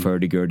Swedish chef,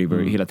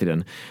 hurdy-gurdy hela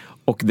tiden.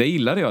 Och det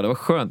gillade jag, det var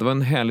skönt, det var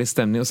en härlig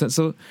stämning. Och sen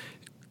så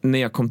när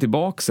jag kom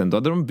tillbaka sen, då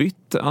hade de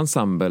bytt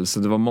ensemble, så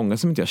det var många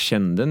som inte jag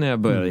kände när jag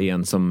började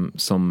igen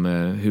som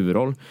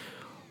huvudroll.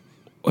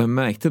 Och jag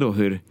märkte då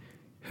hur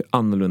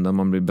annorlunda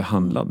man blir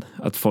behandlad.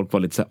 Att folk var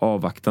lite så här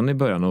avvaktande i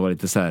början och var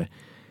lite så här,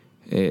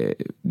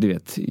 du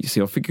vet, så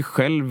jag fick ju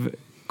själv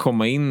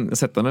komma in,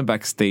 sätta mig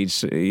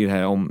backstage i det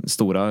här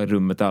stora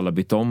rummet där alla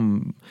bytt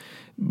om,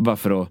 bara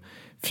för att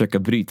försöka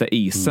bryta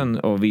isen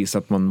och visa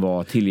att man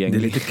var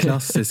tillgänglig. Det är lite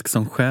klassiskt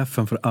som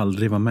chefen får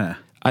aldrig vara med.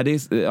 Ja,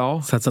 det är,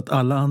 ja. Så att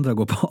alla andra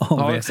går på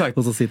AV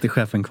och så sitter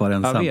chefen kvar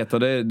ensam. Jag vet, och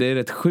det är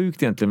rätt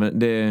sjukt egentligen. Men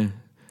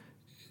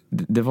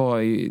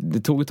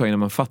det tog ett tag innan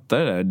man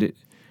fattade det där.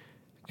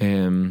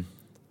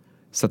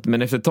 Så att,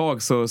 men efter ett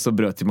tag så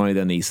bröt man ju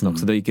den isen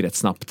också. Det gick rätt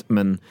snabbt.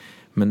 Men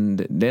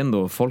det är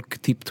ändå,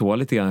 folk tipptåar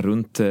lite grann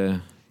runt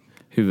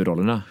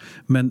huvudrollerna.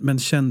 Men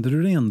kände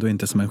du dig ändå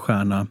inte som en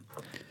stjärna?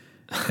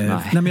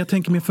 Nej, men jag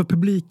tänker mer för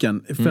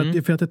publiken.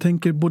 För att jag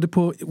tänker både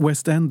på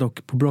West End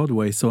och på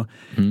Broadway så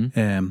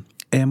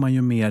är man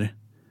ju mer...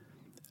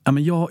 Ja,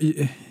 men jag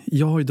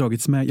har ju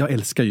dragits med, jag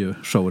älskar ju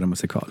shower och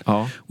musikal.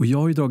 Ja. Och jag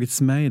har ju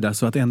dragits med i det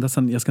så att ända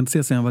sedan, jag ska inte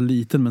säga sedan jag var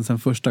liten, men sen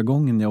första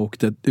gången jag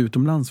åkte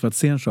utomlands för att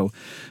se en show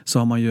så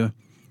har man ju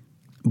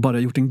bara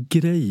gjort en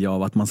grej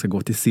av att man ska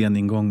gå till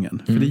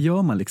sceningången. För det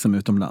gör man liksom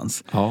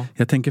utomlands. Ja.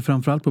 Jag tänker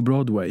framförallt på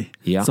Broadway.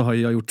 Ja. Så har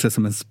jag gjort det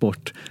som en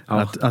sport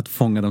att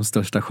fånga de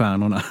största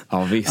stjärnorna.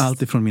 Ja,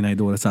 allt ifrån mina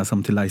idoler så här,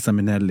 som till Liza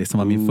Minnelli som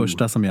var min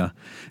första som jag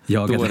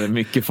jagade. Då var det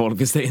mycket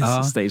folk i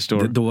Stage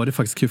Door. Då var det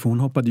faktiskt kul för hon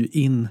hoppade ju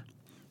in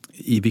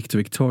i Victor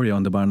Victoria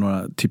under bara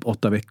några, typ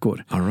 8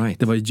 veckor. Right.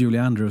 Det var ju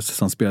Julie Andrews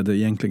som spelade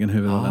egentligen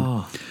huvudrollen.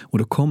 Och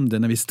då kom det,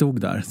 när vi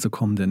stod där, så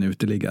kom det en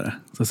uteliggare.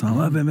 Så sa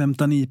han, vem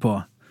väntar ni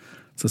på?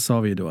 Så sa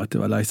vi då att det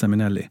var Liza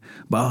Minnelli.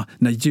 Bara,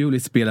 när Julie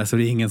spelar så är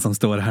det ingen som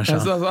står här. Så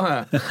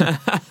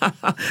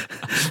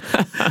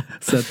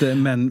att,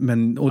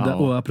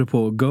 och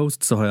apropå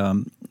Ghost så har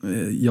jag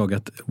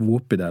jagat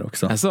Whoopi där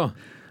också. Alltså?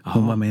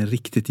 Hon var med i en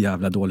riktigt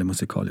jävla dålig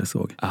musikal jag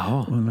såg.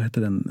 Och vad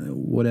heter den?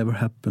 Whatever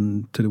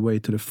happened to the way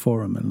to the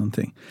forum eller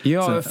någonting.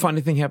 Ja,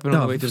 funny thing happened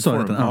on the way to the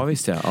forum. Ja,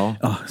 visst ja.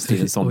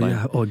 Steven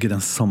Sondheim.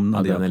 Den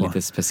somnade jag på. Den är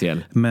lite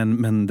speciell.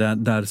 Men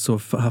där så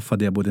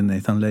haffade jag både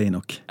Nathan Lane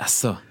och...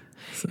 Alltså,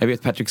 jag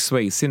vet Patrick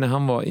Swayze, när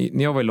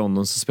jag var i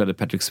London så spelade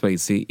Patrick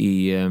Swayze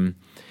i...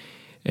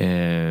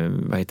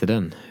 vad heter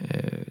den?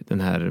 Den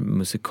här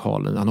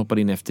musikalen. Han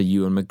hoppade in efter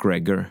Ewan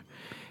McGregor.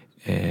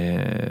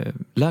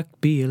 Luck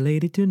be a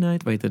lady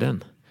tonight. Vad heter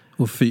den?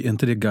 Och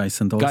inte det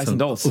Guys and Dolls? Guys and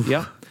Dolls,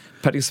 ja.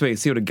 Patrick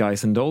Swayze gjorde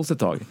Guys and Dolls ett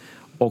tag.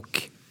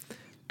 Och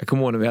jag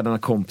kommer ihåg när vi hade några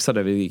kompisar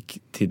där vi gick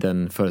till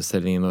den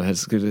föreställningen och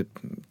helst skulle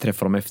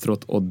träffa dem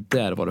efteråt. Och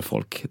där var det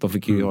folk. De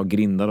fick ju ha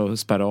grindar och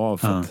spärra av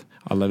för att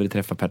alla ville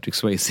träffa Patrick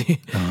Swayze.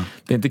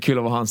 Det är inte kul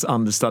att vara hans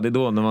understudy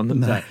då när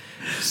man såhär,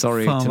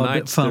 sorry,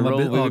 tonight's the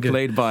role we were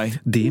played by.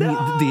 Det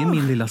är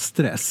min lilla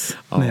stress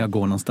när jag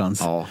går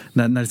någonstans.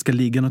 När det ska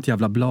ligga något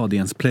jävla blad i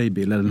ens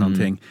playbill eller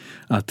någonting.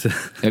 Att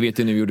jag vet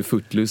ju när vi gjorde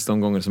Footloose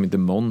de gånger som inte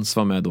Måns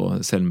var med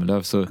då,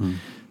 Selmelöv, så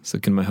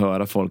kunde man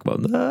höra folk bara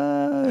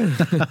nej.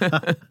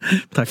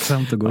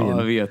 Tacksamt att gå in. Ja,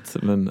 jag vet,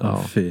 men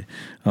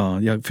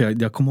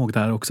jag kommer ihåg det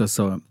här också,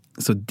 så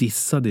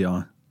dissade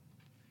jag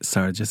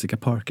Sarah Jessica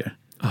Parker.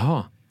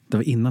 Aha. Det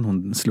var innan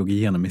hon slog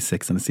igenom i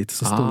Sex and the City.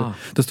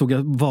 Då stod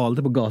jag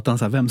valde på gatan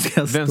så här, vem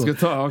ska jag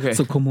ta? Okay.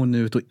 Så kom hon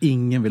ut och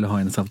ingen ville ha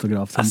hennes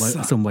autograf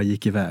som bara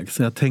gick iväg.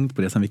 Så jag tänkte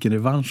på det, sen vilken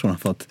revansch hon har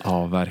fått.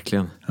 Ja,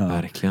 verkligen.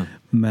 Verkligen.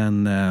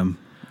 Men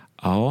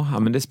ja,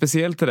 men det är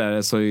speciellt det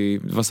där. Så det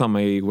var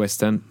samma i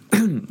West End.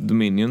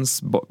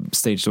 Dominions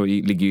stage så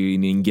ligger ju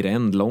inne i en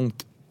gränd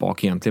långt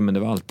bak egentligen, men det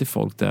var alltid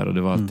folk där och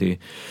det var alltid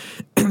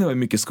det var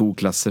mycket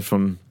skolklasser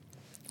från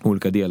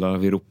olika delar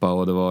av Europa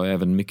och det var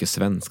även mycket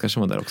svenskar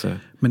som var där också.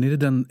 Men är det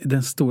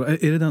den stora,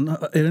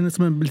 är det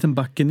som en liten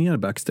backe ner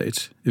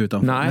backstage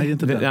utanför? Nej,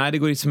 det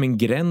går ju som en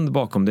gränd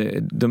bakom det.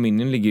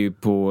 Dominion ligger ju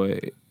på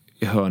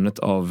hörnet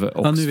av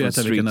Oxford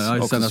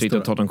Street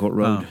och Tottenham Court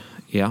Road.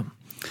 Ja.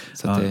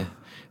 Så att det är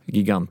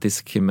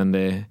gigantisk, men det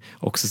är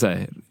också så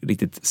här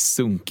riktigt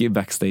sunkig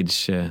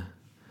backstage.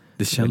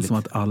 Det känns som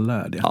att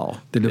alla är det. Ja,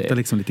 det luktar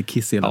liksom lite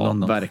kiss i hela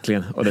London. Ja,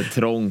 verkligen. Och det är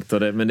trångt.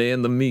 Men det är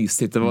ändå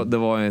mysigt. Det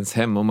var ens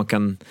hem. Och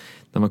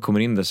när man kommer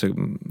in där så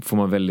får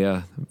man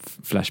välja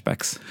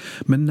flashbacks.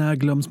 Men när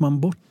glöms man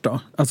bort då?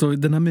 Alltså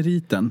den här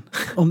meriten.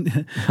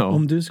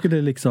 Om du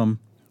skulle liksom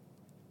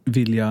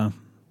vilja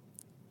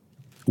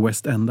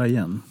West Enda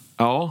igen.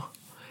 Ja.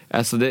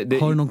 Alltså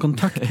har du någon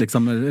kontakt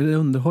liksom? Eller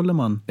underhåller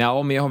man?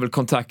 Ja, men jag har väl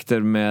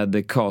kontakter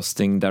med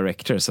casting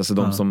directors, alltså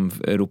de som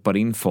ropar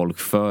in folk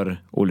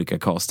för olika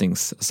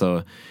castings,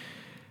 alltså,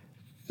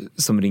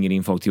 som ringer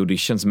in folk till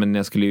auditions. Men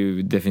jag skulle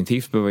ju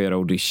definitivt behöva göra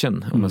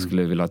audition om jag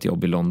skulle vilja ha ett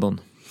jobb i London.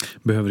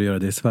 Behöver du göra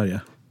det i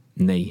Sverige?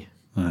 Nej.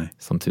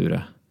 Som tur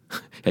är.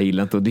 Jag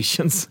gillar inte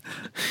auditions.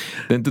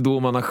 Det är inte då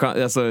man har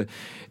alltså,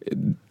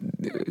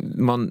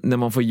 när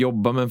man får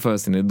jobba med en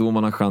föreställning, då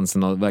man har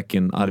chansen att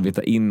verkligen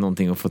arbeta in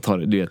någonting och få ta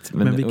det, du vet.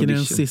 Men vilken är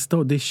den sista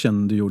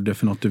audition du gjorde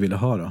för något du ville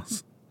ha då?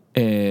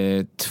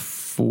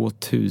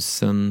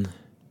 2005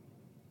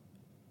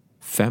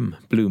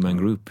 Blue Man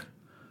Group.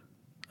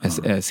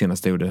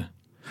 Senast jag gjorde.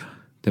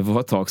 Det var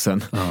ett tag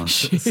sen.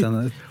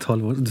 Sen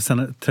 12 år. Jag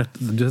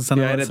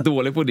är rätt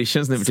dålig på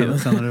auditions nu för tiden.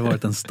 Sen har du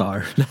varit en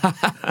star.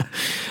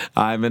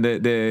 Nej, men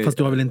det... Fast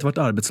du har väl inte varit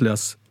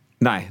arbetslös?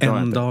 Nej,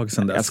 en dag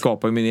sedan dess. Jag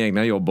skapar ju mina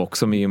egna jobb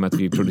också i och med att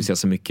vi producerar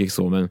så mycket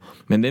så.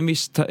 Men det är en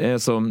viss...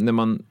 Alltså, när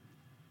man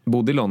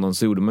bodde i London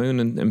så gjorde man ju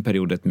en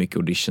period rätt mycket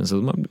auditions.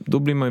 Så då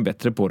blir man ju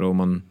bättre på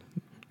det.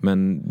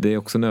 Men det är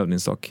också en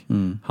övningssak.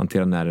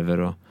 Hantera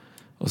nerver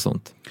och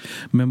sånt.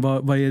 Men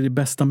vad är det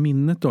bästa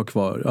minnet då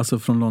kvar? Alltså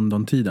från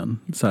London-tiden?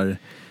 Så här,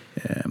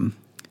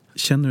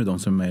 känner du de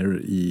som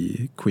är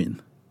i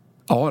Queen?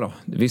 Ja då,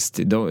 visst.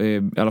 I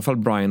alla fall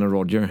Brian och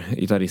Roger,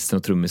 gitarristen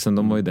och trummisen,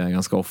 de var ju där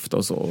ganska ofta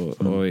och så.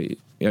 Och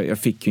jag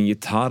fick ju en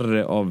gitarr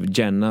av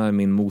Jenna,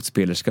 min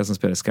motspelerska som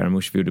spelade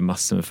Scaramouche. Vi gjorde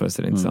massor med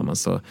föreställningar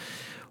tillsammans. Så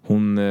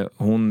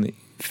hon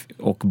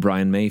och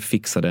Brian May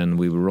fixade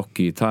en We Were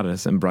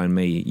Rocky-gitarr, en Brian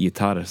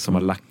May-gitarr som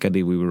var lackad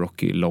i We Were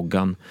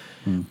Rocky-loggan.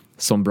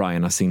 Som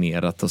Brian har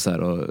signerat och så här,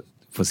 och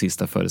på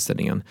sista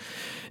föreställningen.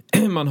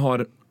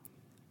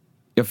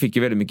 Jag fick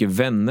ju väldigt mycket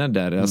vänner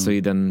där, alltså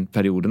i den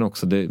perioden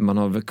också. Man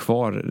har väl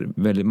kvar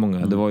väldigt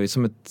många. Det var ju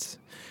som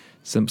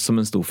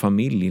en stor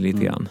familj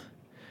lite grann.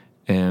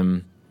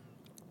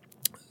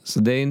 Så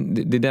det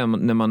är där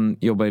när man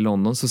jobbar i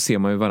London så ser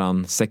man ju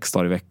varann 6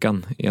 dagar i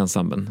veckan i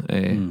ensemblen.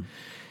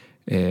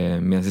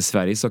 Medan i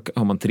Sverige så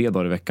har man 3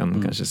 dagar i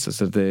veckan kanske.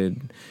 Så det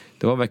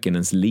var verkligen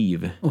ens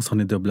liv. Och så har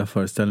ni dubbla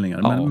föreställningar.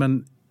 Ja.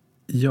 Men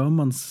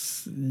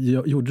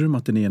gjorde du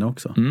matinéerna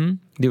också?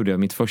 Det gjorde jag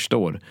mitt första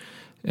år.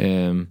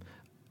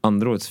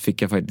 Andra året så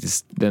fick jag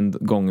faktiskt, den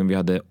gången vi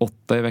hade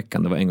 8 i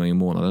veckan, det var en gång i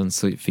månaden,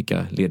 så fick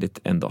jag ledigt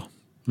en dag.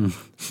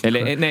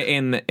 Eller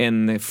nej,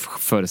 en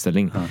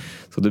föreställning.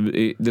 Så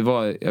det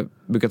var, jag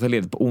brukar ta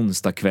ledigt på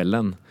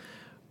onsdagskvällen.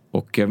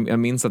 Och jag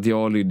minns att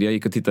jag och Lydia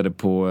gick och tittade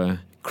på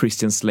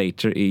Christian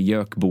Slater i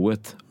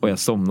Jökboet, och jag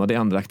somnade i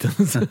andra akten.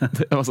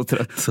 Jag var så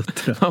trött.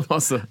 Jag var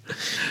så...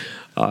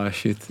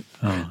 shit.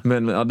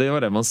 Men det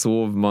var det, man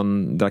sov,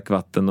 man drack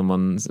vatten och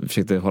man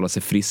försökte hålla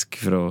sig frisk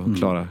för att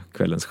klara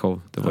kvällens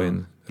show. Det var ju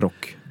en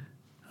rock.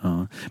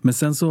 Men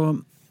sen så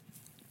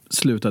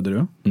slutade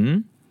du.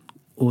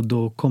 Och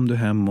då kom du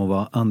hem och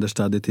var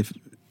understudy till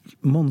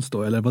Måns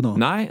då, eller vadå?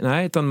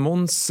 Nej, utan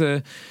Måns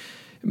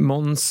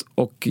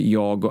och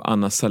jag och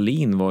Anna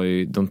Salin var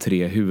ju de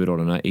 3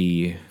 huvudrollerna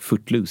i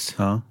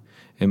Footloose.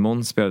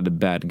 Måns spelade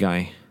bad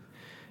guy.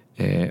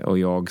 Och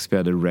jag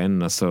spelade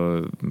Ren,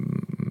 alltså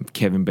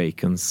Kevin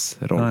Bacons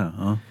roll.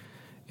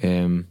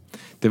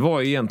 Det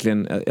var ju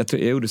egentligen, jag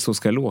gjorde Så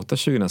ska jag låta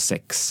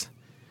 2006,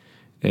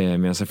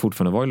 medan jag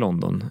fortfarande var i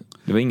London.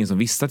 Det var ingen som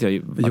visste att jag...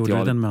 Gjorde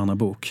du den med Anna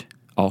Bok?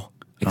 Ja,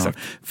 exakt.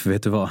 För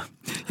vet du vad?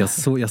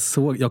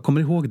 Jag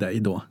kommer ihåg dig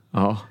då.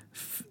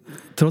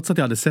 Trots att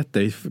jag hade sett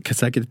dig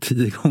säkert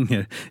 10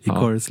 gånger i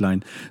Chorus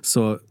Line,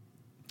 så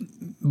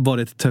var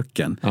det ett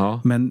töcken.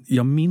 Men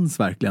jag minns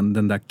verkligen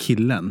den där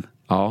killen.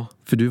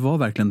 För du var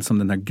verkligen som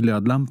den där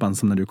glödlampan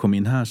som när du kom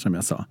in här, som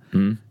jag sa.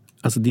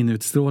 Alltså din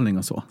utstrålning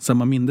och så. Så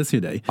man mindes ju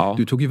dig.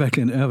 Du tog ju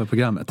verkligen över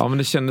programmet. Men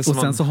det kändes och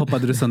sen så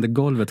hoppade du sönder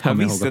golvet. Jag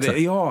visste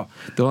det.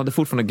 Du hade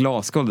fortfarande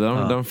glasgolv. Det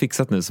har de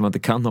fixat nu så man inte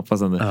kan hoppa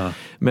sönder.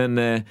 Men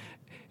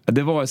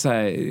det var så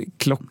här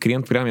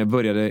klockrent program.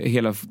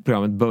 Hela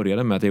programmet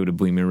började med att jag gjorde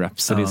Bohemian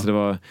Rhapsody. Så det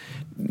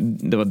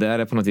var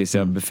där på något vis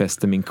jag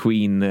befäste min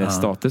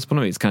Queen-status på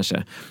något vis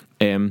kanske.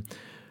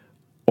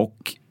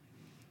 Och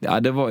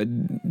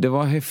det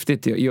var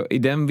häftigt. I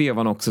den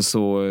vevan också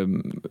så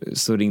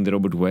ringde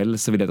Robert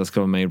Wells och ville att jag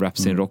skulle vara med i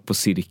Rhapsody Rock på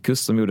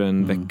Cirkus, som gjorde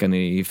en veckan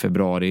i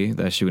februari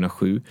där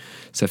 2007.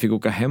 Så jag fick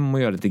åka hem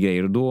och göra lite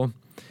grejer, och då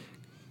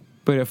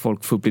började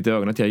folk få upp lite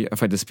ögonen att jag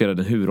faktiskt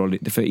spelade en huvudroll.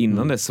 För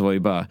innan dess så var ju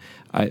bara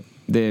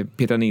det är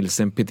Peter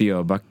Nilsen, Peter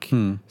Jöback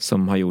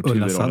som har gjort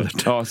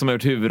huvudroller. Som har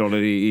gjort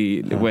huvudroller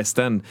i West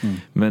End.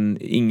 Men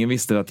ingen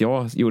visste att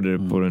jag gjorde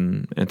det på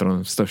en av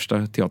de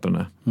största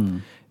teatrarna.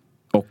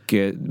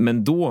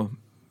 Men då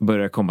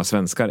började det komma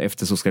svenskar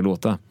efter Så ska det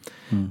låta.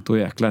 Då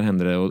jäklar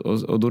hände det,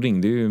 och då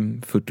ringde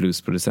ju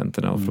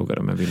Footloose-producenterna och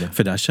frågade om jag ville.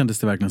 För där kändes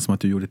det verkligen som att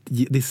du gjorde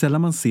det är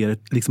sällan man ser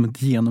liksom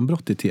ett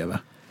genombrott i tv.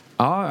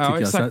 Ja,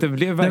 exakt. Det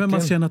blev verkligen... Nej, men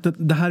man känner att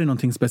det här är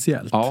någonting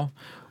speciellt. Ja,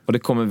 och det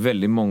kommer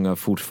väldigt många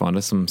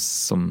fortfarande som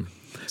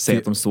säger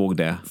att de såg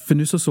det. För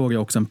nu så såg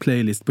jag också en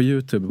playlist på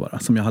YouTube bara,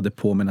 som jag hade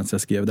på medan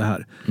jag skrev det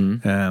här.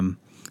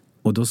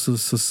 Och då så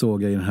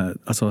såg jag den här,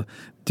 alltså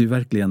du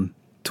verkligen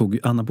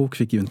Anna Bok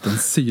fick ju inte en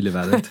syl i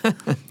vädret.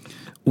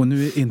 Och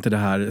nu är inte det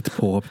här ett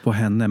påhopp på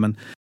henne, men...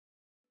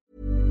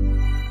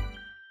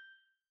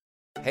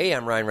 Hey,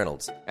 I'm Ryan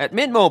Reynolds. At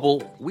Mint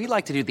Mobile, we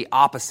like to do the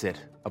opposite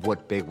of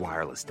what Big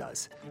Wireless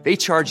does. They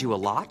charge you a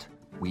lot,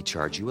 we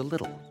charge you a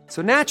little.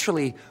 So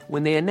naturally,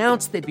 when they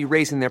announced they'd be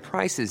raising their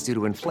prices due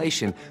to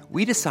inflation,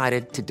 we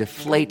decided to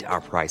deflate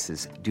our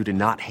prices due to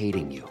not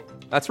hating you.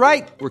 That's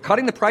right. We're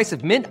cutting the price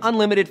of Mint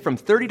Unlimited from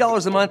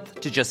 $30 a month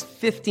to just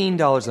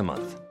 $15 a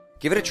month.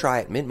 Give it a try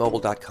at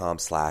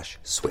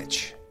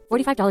mintmobile.com/switch.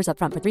 $45 up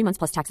front for 3 months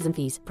plus taxes and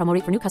fees. Promo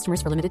rate for new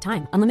customers for limited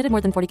time. Unlimited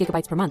more than 40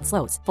 gigabytes per month.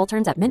 Slows full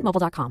terms at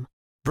mintmobile.com.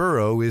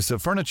 Burrow is a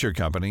furniture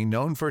company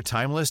known for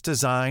timeless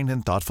design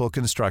and thoughtful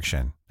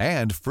construction,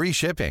 and free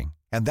shipping.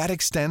 And that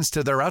extends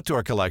to their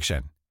outdoor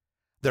collection.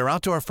 Their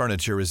outdoor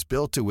furniture is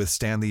built to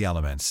withstand the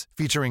elements,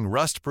 featuring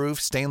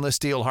rust-proof stainless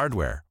steel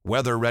hardware,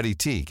 weather-ready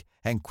teak,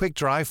 and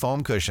quick-dry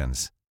foam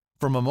cushions.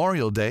 For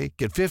Memorial Day,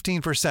 get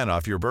 15%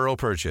 off your Burrow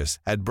purchase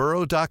at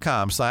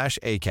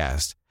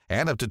burrow.com/acast,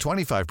 and up to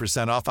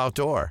 25% off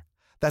outdoor.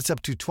 That's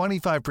up to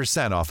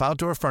 25% off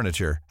outdoor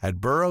furniture at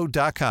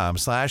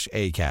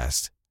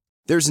burrow.com/acast.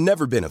 There's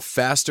never been a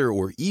faster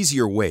or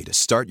easier way to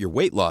start your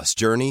weight loss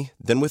journey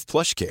than with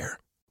PlushCare.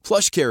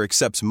 PlushCare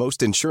accepts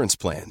most insurance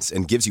plans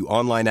and gives you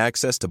online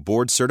access to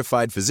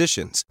board-certified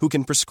physicians who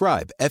can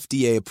prescribe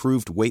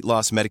FDA-approved weight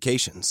loss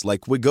medications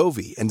like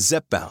Wegovy and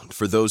Zepbound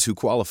for those who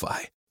qualify.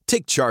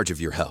 Take charge of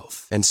your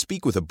health and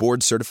speak with a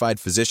board-certified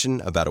physician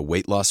about a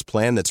weight loss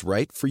plan that's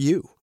right for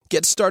you.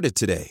 Get started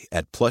today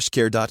at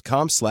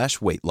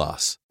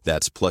plushcare.com/weightloss.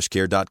 That's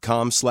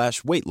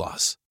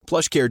plushcare.com/weightloss.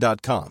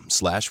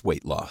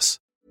 plushcare.com/weightloss.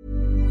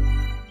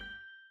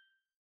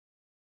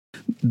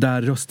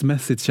 Där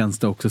röstmässigt känns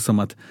det också som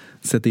att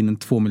sätta in en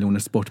 2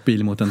 miljoners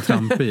sportbil mot en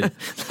trampbil.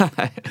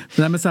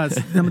 Nej, men så här,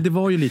 nej, men det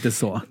var ju lite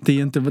så. Det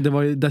är inte, det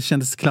var ju, där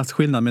kändes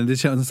klasskillnad, men det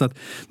kändes att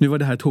nu var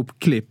det här ett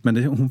hopklipp,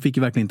 men hon fick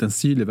ju verkligen inte en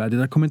syl i världen.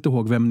 Jag kommer inte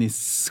ihåg vem ni...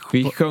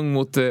 Vi sjöng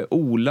mot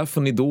Ola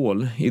från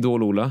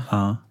Idol-Ola.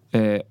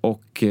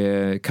 Och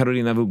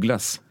Carolina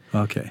Vuglas.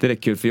 Okay. Det är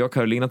kul, för jag och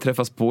Carolina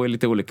träffas på i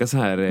lite olika så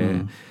här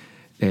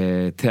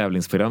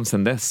tävlingsprogram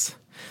sedan dess.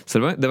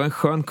 Så det var en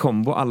skön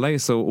kombo. Alla är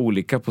så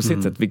olika på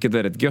sitt sätt, vilket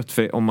är rätt gött.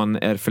 För om man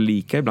är för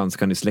lika ibland så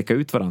kan det släcka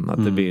ut varandra.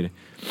 Att det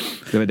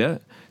var det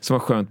som var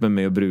skönt med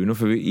mig och Bruno.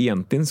 För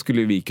egentligen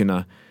skulle vi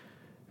kunna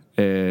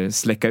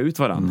släcka ut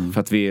varandra.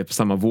 För att vi är på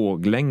samma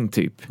våglängd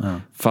typ.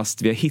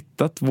 Fast vi har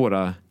hittat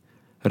våra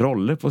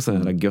roller på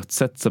sådana gött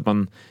sätt. Så att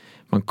man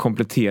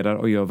kompletterar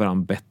och gör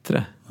varandra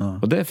bättre.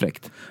 Och det är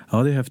fräckt.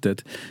 Ja, det är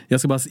häftigt. Jag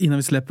ska bara, innan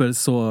vi släpper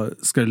så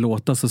ska det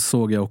låta, så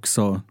såg jag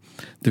också,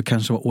 det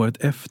kanske var året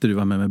efter du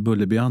var med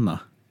Bullerby Anna.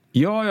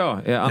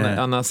 Ja,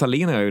 Anna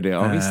Salin gör ju det,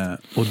 ja visst.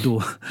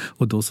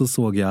 Och då så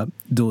såg jag,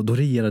 då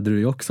regerade du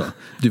ju också.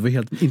 Du var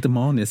helt, inte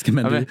manisk,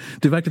 men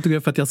du verkligen tog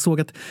över, för att jag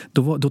såg att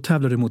då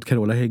tävlade du mot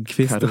Carola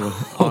Häggkvist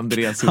och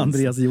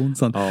Andreas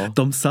Jonsson. Ja.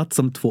 De satt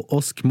som 2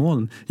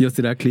 åskmoln just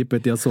i det här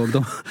klippet. Jag såg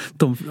dem,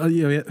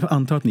 jag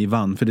antar att ni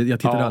vann, för jag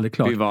tittade aldrig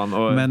klart. Vi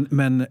vann.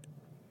 Men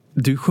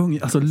du sjöng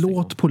alltså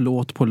låt på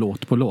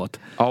låt.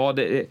 Ja,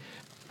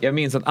 jag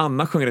minns att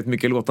Anna sjöng rätt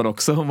mycket låtar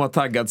också. Hon var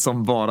taggad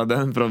som bara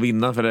den för att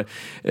vinna. För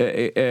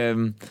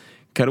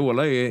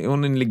Carola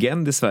hon är en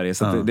legend i Sverige,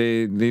 så att det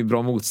är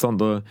bra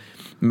motstånd.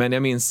 Men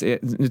jag minns,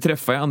 nu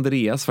träffade jag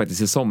Andreas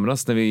faktiskt i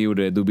somras när vi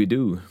gjorde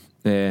Doobidoo.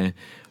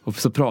 Och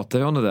så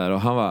pratade vi om det där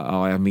och han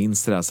var, jag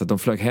minns det där. Så att de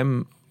flög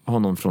hem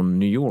honom från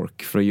New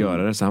York för att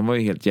göra det. Så han var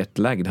ju helt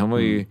jetlagged. Han var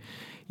ju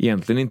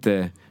egentligen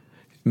inte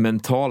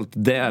mentalt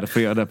där för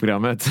att göra det här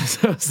programmet.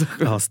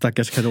 Ja,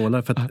 stackars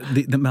Carola. För att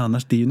men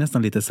annars, det är ju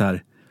nästan lite så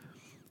här,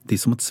 det är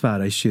som att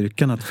svära i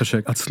kyrkan att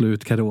försöka att slå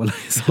ut Carola.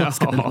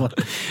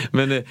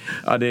 Men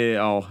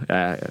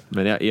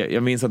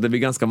jag minns att det blir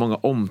ganska många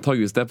omtag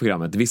just det här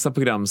programmet. Vissa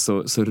program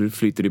så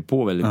flyter det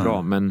på väldigt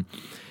bra, men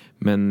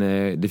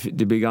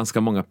det blir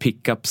ganska många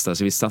pickups där,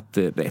 så vi satt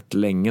rätt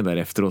länge där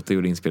efteråt och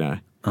gjorde inspirerade.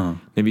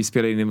 När vi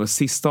spelade in i vår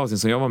sista avsnitt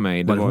som jag var med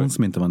i, var det hon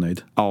som inte var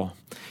nöjd? Ja.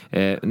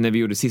 När vi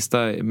gjorde sista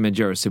med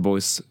Jersey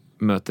Boys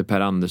möte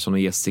Per Andersson och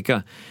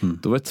Jessica,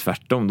 då var det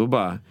tvärtom.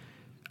 Då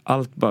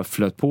allt bara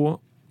flöt på,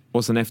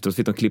 och sen efteråt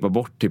fick de klippa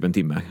bort typ en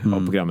timme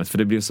av programmet, för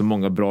det blev så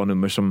många bra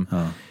nummer som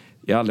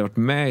jag aldrig varit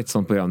med i ett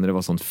sånt program när det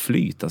var sånt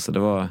flyt. Alltså det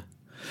var...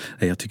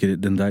 Jag tycker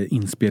den där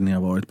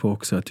inspelningen jag varit på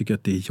också, jag tycker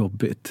att det är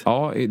jobbigt.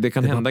 Ja, det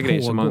kan hända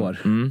grejer som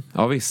man...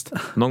 Ja visst.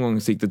 Någon gång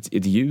gick det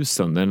ett ljus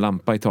sönder, en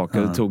lampa i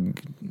taket. Det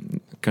tog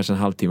kanske en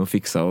halvtimme att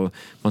fixa, och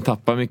man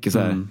tappar mycket så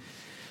här.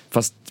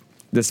 Fast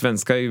det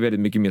svenska är ju väldigt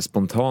mycket mer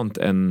spontant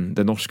än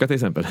det norska till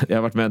exempel. Jag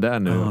har varit med där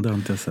nu. Ja, det har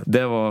inte jag sett.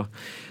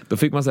 Då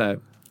fick man så här,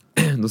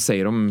 då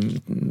säger de,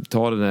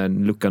 ta den där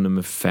lucka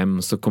nummer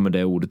 5, så kommer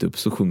det ordet upp,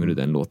 så sjunger du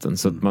den låten.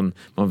 Så att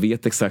man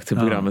vet exakt hur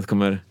programmet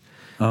kommer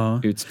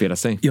utspela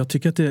sig. Jag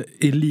tycker att det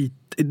är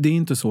lite, det är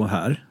inte så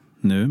här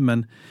nu,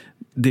 men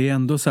det är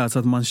ändå så här så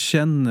att man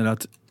känner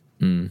att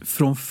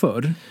från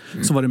förr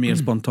så var det mer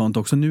spontant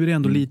också. Nu är det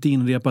ändå lite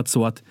inrepat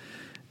så att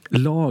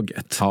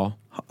laget,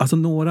 alltså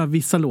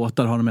vissa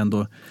låtar har de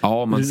ändå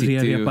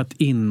repat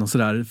in och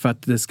sådär, för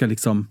att det ska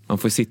liksom... Man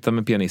får sitta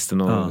med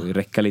pianisten och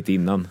räcka lite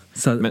innan.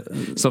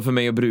 Så för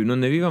mig och Bruno,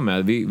 när vi var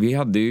med,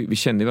 vi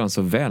kände varandra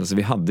så väl, så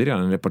vi hade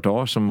redan en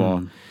reportage som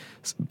var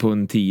på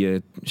en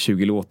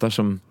 10-20 låtar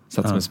som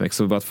satt som en smäck.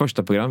 Så det var ett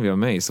första program vi var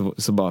med i,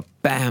 så bara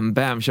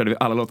bam körde vi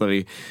alla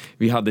låtar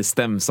vi hade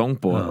stämsång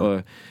på.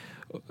 Och,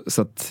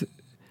 så att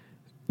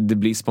det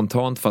blir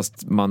spontant,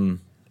 fast man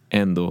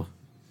ändå...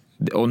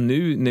 Och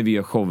nu när vi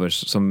gör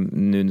covers, som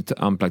nu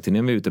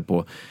Unplugged-turnén vi är ute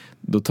på,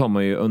 då tar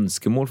man ju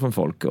önskemål från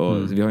folk.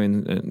 Och vi har ju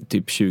en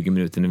typ 20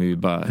 minuter när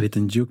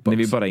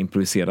vi bara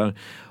improviserar.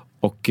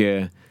 Och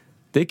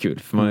det är kul,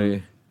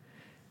 för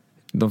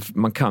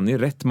man kan ju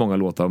rätt många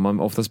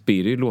låtar. Oftast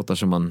blir det ju låtar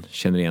som man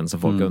känner igen,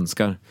 som folk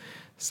önskar.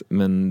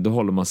 Men då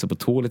håller man sig på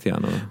tå lite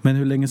grann. Men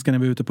hur länge ska ni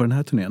vara ute på den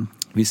här turnén?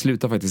 Vi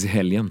slutar faktiskt i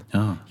helgen.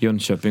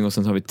 Jönköping, och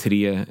sen har vi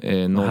 3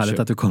 Norrköping. Härligt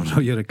att du kommer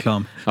och gör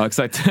reklam. Ja,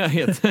 exakt.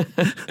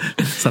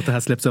 Så att det här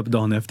släpps upp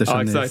dagen efter,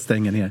 så ni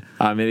stänger ner.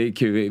 Ja, men det är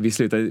kul. Vi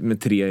slutar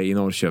med 3 i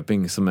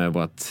Norrköping, som är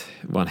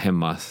vår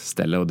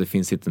hemmaställe. Och det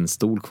finns inte en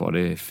stol kvar.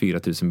 Det är 4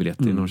 000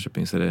 biljetter i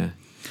Norrköping, så det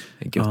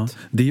är gött. Ja,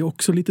 det är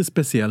också lite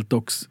speciellt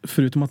också,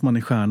 förutom att man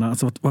är stjärna.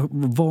 Alltså att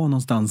vara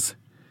någonstans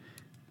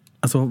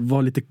alltså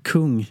vara lite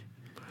kung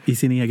i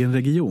sin egen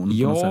region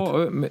på något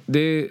sätt?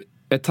 Det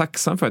är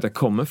tacksam för att jag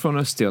kommer från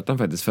Östergötland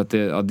faktiskt, för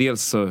att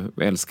dels så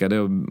älskade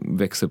jag att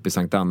växa upp i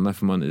Sankt Anna,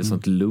 för man är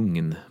sånt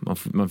lugn.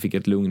 Man fick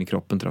ett lugn i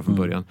kroppen tror jag från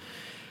början.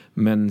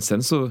 Men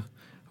sen så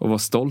och var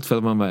stolt för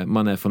att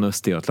man är från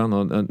Östergötland,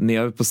 och när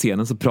jag är på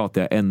scenen så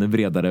pratar jag ännu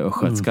bredare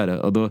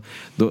östgötska och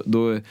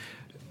då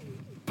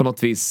på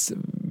något vis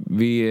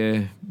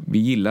vi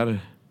gillar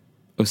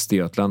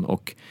Östergötland,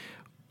 och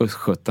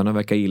östgötarna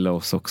verkar gilla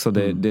oss också.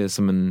 Det är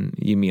som en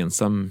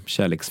gemensam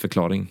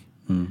kärleksförklaring.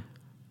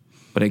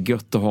 Och det är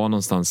gött att ha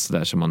någonstans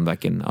där som man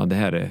verkligen, det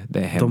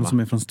är hemma. De som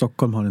är från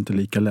Stockholm har det inte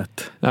lika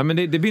lätt. Nej, men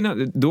det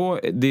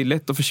är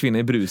lätt att försvinna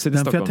i bruset i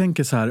Stockholm. För jag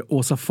tänker så här,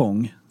 Åsa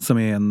Fång, som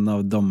är en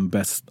av de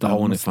bästa. Ja,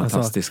 hon är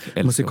fantastisk.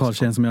 Alltså,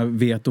 musikaltjejen som jag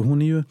vet, och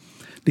hon är ju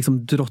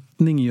liksom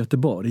drottning i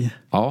Göteborg.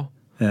 Ja.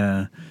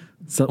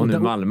 Så, hon är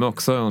Malmö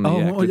också. Hon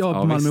är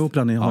på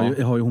Malmöoperan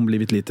har ju hon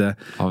blivit lite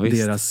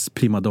deras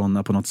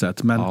primadonna på något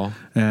sätt.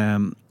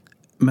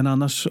 Men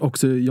annars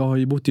också, jag har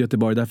ju bott i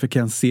Göteborg, därför kan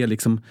jag se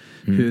liksom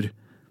hur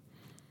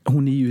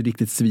hon är ju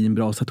riktigt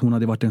svinbra, så att hon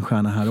hade varit en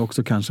stjärna här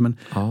också kanske, men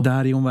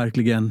där är hon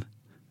verkligen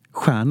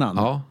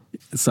stjärnan.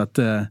 Så att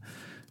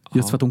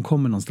just för att hon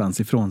kommer någonstans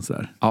ifrån så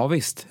där. Ja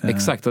visst,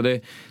 exakt. Och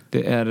det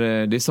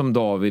är som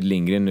David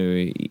Lindgren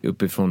nu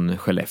uppifrån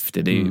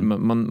Skellefteå. Det är,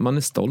 man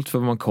är stolt för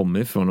var man kommer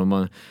ifrån, och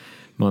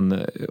man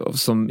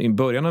som i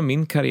början av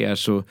min karriär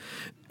så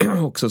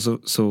också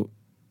så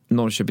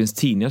Norrköpings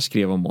Tidningar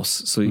skrev om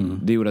oss, så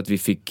det gjorde att vi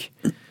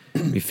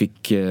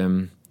fick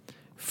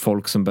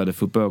folk som började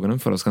få upp ögonen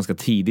för oss ganska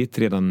tidigt,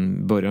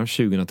 redan början av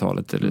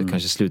 2000-talet eller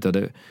kanske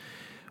slutade.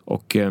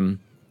 Och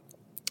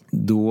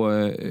då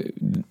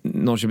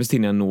Norrköpings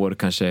Tidningar når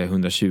kanske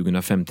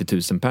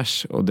 120-150 000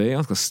 pers, och det är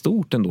ganska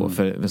stort ändå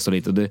för så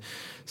lite. Och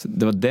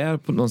det var där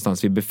på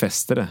någonstans vi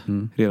befäste det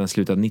redan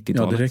slutet av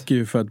 90-talet. Ja, det räcker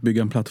ju för att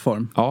bygga en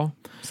plattform. Ja,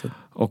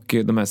 och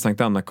de här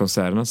Sankt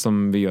Anna-konserterna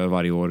som vi gör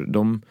varje år,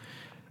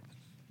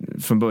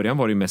 från början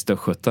var det ju mest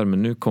östgötar,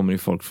 men nu kommer ju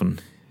folk från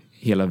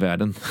hela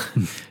världen.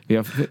 Vi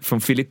har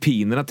från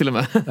Filippinerna till och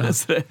med.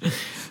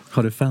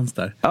 Har du fans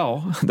där?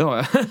 Ja, det har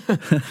jag.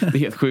 Det är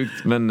helt sjukt,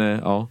 men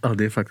ja. Ja,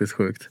 det är faktiskt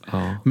sjukt.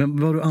 Ja. Men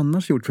vad har du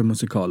annars gjort för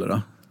musikaler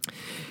då?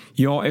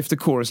 Ja, efter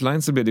Chorus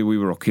Line så blev det We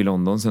Were Rock i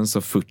London, sen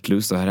så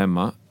Footloose här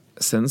hemma.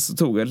 Sen så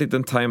tog jag en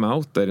liten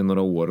time-out där i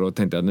några år och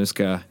tänkte att nu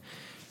ska jag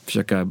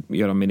försöka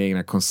göra mina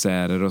egna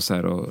konserter och så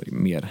här och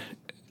mer.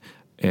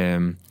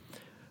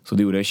 Så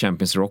det gjorde jag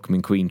Champions Rock,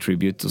 min Queen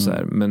Tribute och så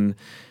här. Men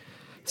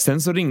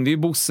sen så ringde ju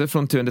Bosse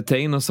från To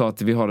Entertain och sa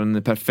att vi har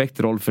en perfekt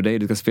roll för dig.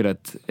 Du ska spela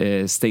ett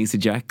Stacey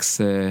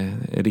Jacks,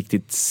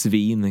 riktigt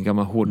svin, en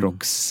gammal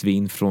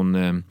hårdrockssvin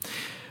från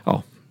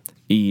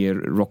i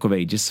Rock of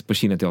Ages på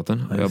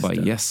Kinateatern. Och jag bara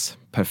yes,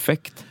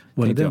 perfekt.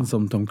 Var det den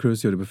som Tom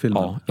Cruise gjorde på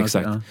filmen? Ja,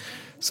 exakt. Okay, ja.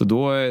 Så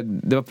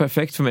det var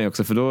perfekt för mig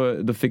också,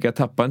 för då fick jag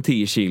tappa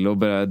 10 kilo och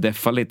börja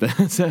deffa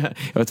lite. Så jag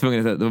var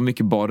tvungen att, det var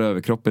mycket bara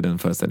överkropp i den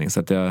föreställningen, så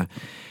att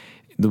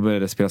då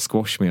började jag spela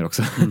squash mer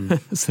också.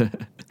 Så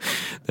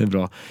det är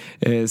bra.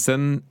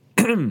 Sen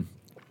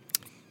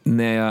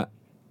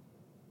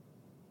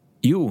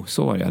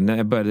så var det. När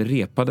jag började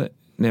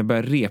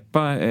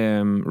repa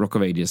Rock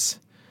of Ages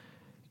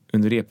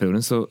under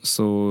repperioden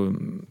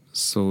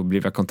så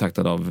blev jag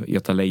kontaktad av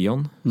Göta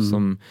Lejon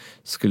som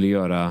skulle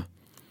göra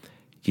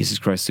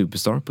Jesus Christ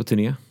Superstar på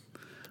turné.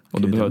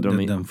 Och då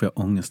behövde den får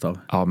jag ångest av.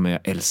 Ja, men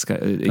jag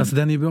älskar. Alltså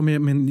den är bra,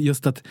 men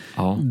just att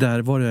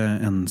där var det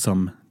en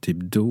som typ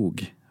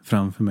dog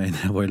framför mig när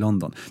jag var i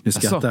London. Nu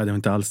skrattade jag, det var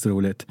inte alls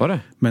roligt. Var det?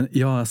 Men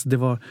ja, alltså det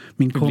var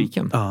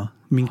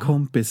min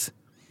kompis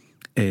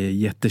är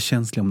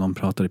jättekänslig om någon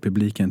pratar i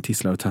publiken,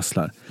 tisslar och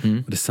tasslar.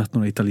 Och det satt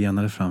några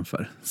italienare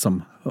framför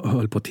som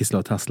höll på att tissla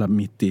och tassla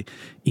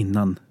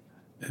innan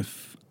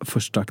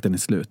första akten är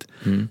slut.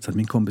 Så att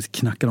min kompis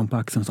knackade dem på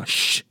axeln och sa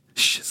shh,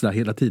 sådär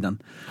hela tiden.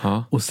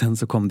 Och sen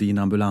så kom det in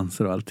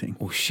ambulanser och allting.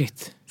 Oh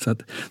shit. Så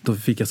att då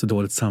fick jag så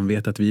dåligt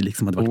samvete att vi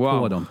liksom hade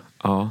varit på dem.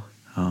 Ja,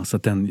 så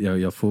att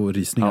jag får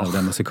rysningar av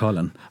den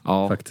musikalen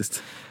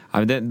faktiskt.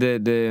 Ja,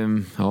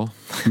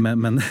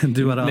 Men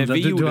du har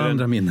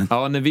andra minnen.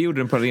 Ja, när vi gjorde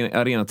den på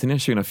Arenaturnén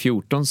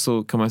 2014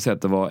 så kan man säga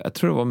att jag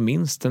tror det var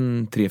minst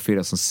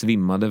 3-4 som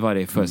svimmade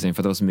varje föreställning,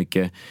 för att det var så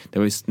mycket, det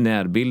var ju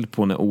närbild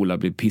på när Ola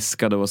blev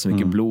piskad, det var så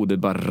mycket blod, det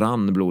bara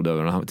rann blod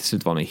över honom, till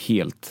slut var han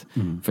helt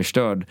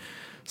förstörd.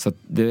 Så att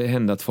det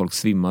hände att folk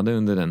svimmade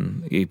under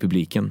den i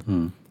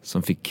publiken.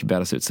 Som fick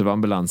bäras ut, så det var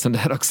ambulansen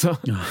där också.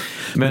 Ja.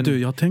 Men du,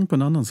 jag har tänkt på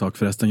en annan sak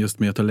förresten just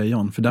med Göta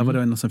Lejon, för där var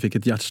det en som fick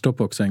ett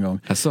hjärtstopp också en gång.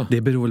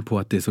 Det beror väl på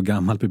att det är så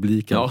gammal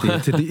publik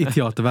i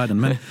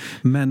teatervärlden.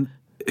 Men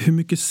hur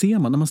mycket ser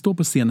man när man står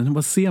på scenen?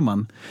 Vad ser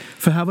man?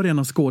 För här var det en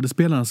av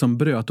skådespelarna som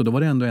bröt, och då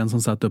var det ändå en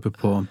som satt uppe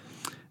på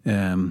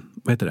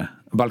vad heter det?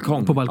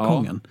 Balkong. På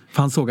balkongen. Ja.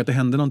 För han såg att det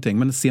hände någonting,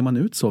 men ser man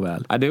ut så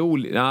väl? Ja,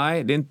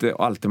 nej, det är inte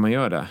alltid man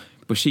gör det.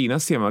 På Kina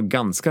ser man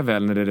ganska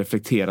väl när det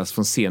reflekteras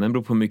från scenen. Det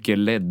beror på hur mycket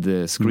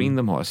LED-screen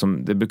de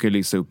har. Det brukar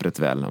lysa upp rätt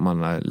väl om man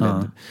har LED.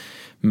 Ja.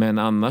 Men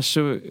annars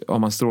så,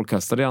 om man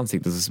strålkastar i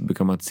ansiktet så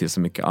brukar man inte se så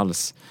mycket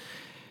alls.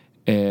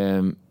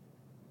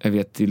 jag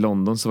vet i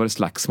London så var det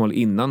slagsmål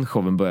innan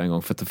showen började en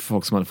gång för att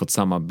folk som hade fått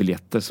samma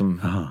biljetter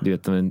som du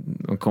vet, de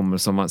kommer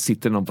som man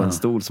sitter någon på en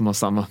stol som har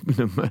samma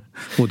nummer.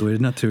 Och då är det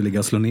naturliga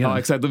att slå ner. Ja,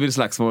 exakt, då blir det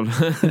slagsmål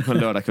på en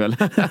lördagkväll.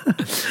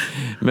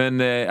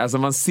 Men alltså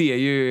man ser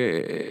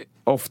ju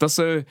ofta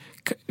så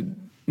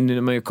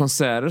när man gör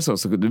konserter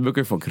så då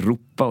brukar ju folk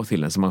ropa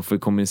till en så man får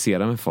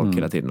kommunicera med folk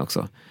hela tiden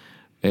också.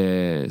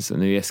 Så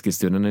nu i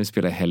Eskilstuna när vi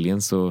spelade i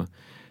helgen så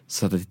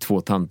satt det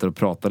 2 tanter och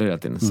pratade hela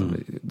tiden så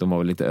de var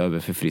väl lite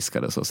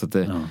överförfriskade så att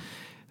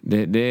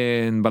det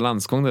är en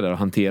balansgång det där att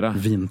hantera.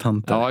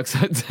 Vintanter. Ja,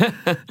 exakt.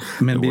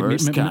 Men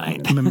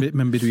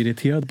blir du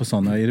irriterad på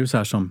sådana? Är du så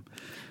här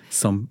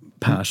som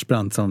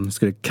Persbrandt som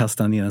skulle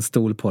kasta ner en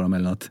stol på dem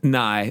eller något?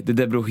 Nej, det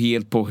där beror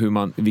helt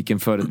på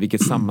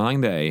vilket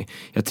sammanhang det är i.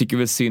 Jag tycker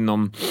väl synd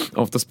om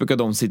oftast brukar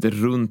de sitta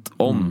runt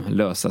om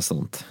lösa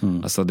sånt.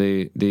 Alltså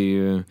det är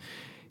ju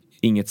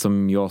inget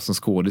som jag som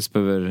skådis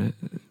behöver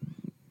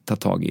ta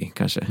tag i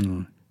kanske.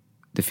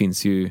 Det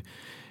finns ju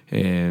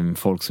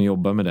folk som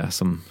jobbar med det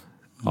som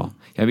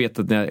jag vet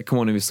att jag kommer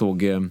ihåg när vi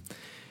såg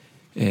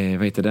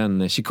vad heter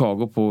den?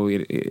 Chicago på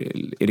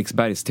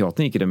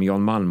Eriksbergsteatern gick det med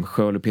Jan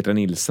Malmsjö och Petra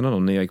Nilsson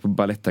och när jag gick på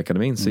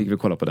Balettakademin så gick vi och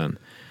kollade på den.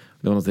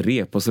 Det var något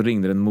rep och så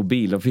ringde det en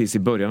mobil och precis i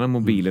början när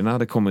mobilerna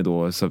hade kommit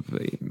då så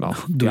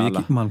då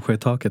gick Malmsjö i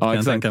taket. Ja,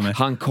 exakt.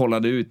 Han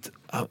kollade ut,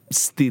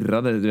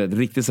 stirrade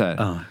riktigt så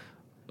här.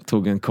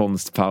 Tog en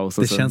konstpaus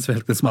och det känns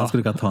väl som man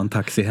skulle kunna ta en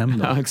taxi hem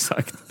då. Ja,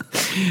 exakt.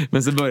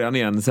 Men så började han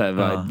igen så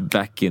här,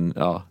 back in.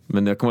 Ja.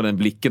 Men jag kommer den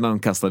blicken han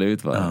kastade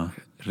ut var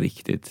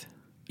riktigt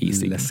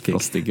läskig.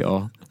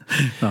 Ja,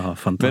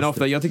 fantastiskt. Men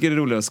ofta, jag tycker det är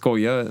roligt att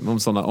skoja om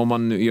sådana. Om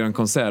man gör en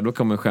konsert, då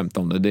kan man skämta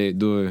om det.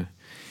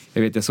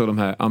 Jag vet, jag såg de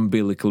här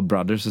Umbilical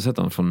Brothers och sett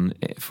dem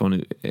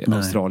från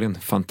Australien.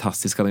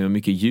 Fantastiska, de gör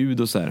mycket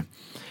ljud och så här.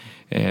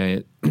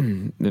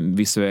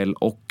 Visuell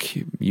och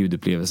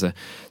ljudupplevelse.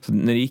 Så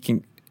när det gick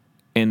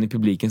en i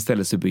publiken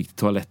ställde sig upp till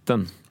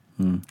toaletten.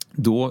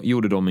 Då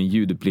gjorde de en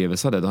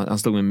ljudupplevelse där. Han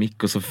stod med en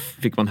mick och så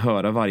fick man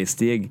höra varje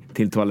steg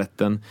till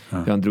toaletten.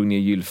 Hur han drog ner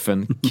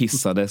gylfen,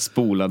 kissade,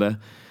 spolade.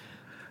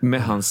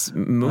 Med hans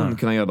mun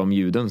kunde han göra de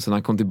ljuden. Så när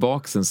han kom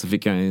tillbaka sen så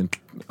fick han en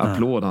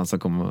applåd han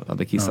som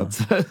hade kissat.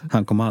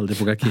 Han kommer aldrig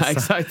våga kissa. Ja,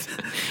 exakt.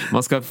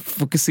 Man ska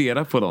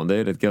fokusera på dem, det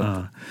är rätt gött.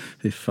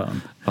 Fy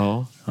fan.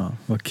 Ja,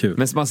 vad kul.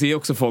 Men man ser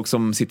också folk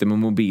som sitter med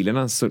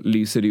mobilerna så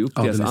lyser det upp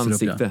deras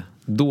ansikte.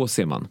 Då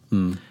ser man.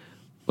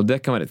 Och det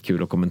kan vara rätt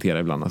kul att kommentera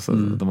ibland. Alltså,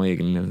 de har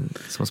egen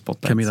som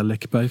spotlights. Camilla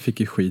Läckberg fick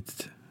ju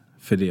skit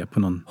för det på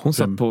någon... Hon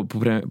satt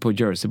på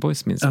Jersey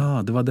Boys, minns jag.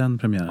 Ja, det var den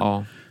premiären.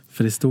 Ja.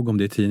 För det stod om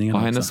det i tidningen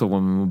också. Ja, henne såg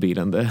om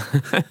mobilen.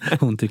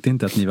 Hon tyckte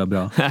inte att ni var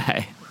bra.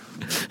 Nej.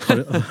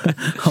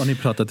 Har ni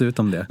pratat ut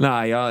om det?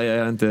 Nej, jag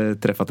har inte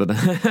träffat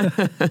henne.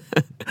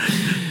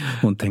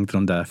 Hon tänkte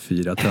de där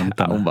 4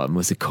 töntarna. Hon bara,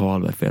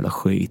 musikal, vad för jävla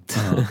skit.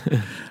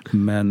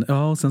 Men,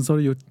 och sen så har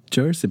du gjort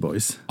Jersey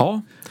Boys.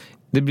 Ja,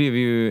 det blev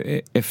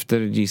ju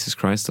efter Jesus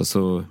Christ och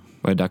så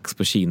var det dags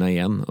på Kina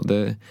igen. Och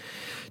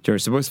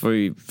Jersey Boys var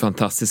ju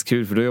fantastiskt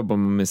kul för då jobbar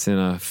man med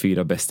sina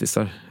 4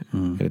 bästisar.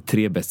 Eller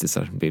 3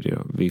 bästisar blir det,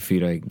 vi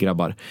 4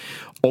 grabbar.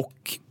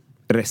 Och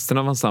resten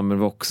av ensemblen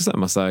var också så här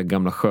massa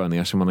gamla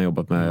sköningar som man har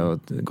jobbat med och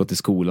gått i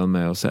skolan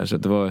med och så här. Så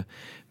det var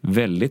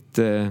väldigt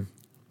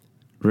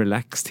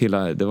relaxed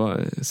det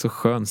var så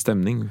skön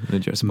stämning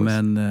med Jersey Boys.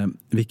 Men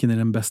vilken är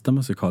den bästa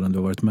musikalen du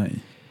har varit med i?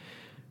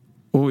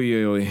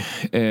 Oj.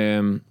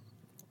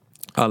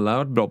 Alla har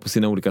varit bra på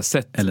sina olika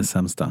sätt. Eller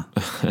sämsta?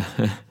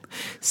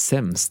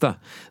 Sämsta?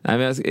 Nej,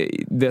 men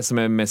det som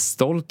jag är mest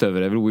stolt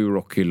över är väl We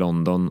Rock i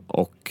London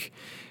och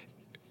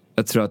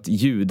jag tror att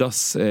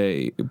Judas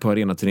på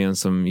arenaturnén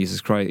som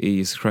Jesus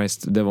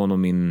Christ, det var nog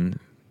min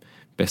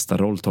bästa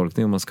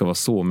rolltolkning om man ska vara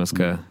så. Men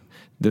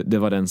det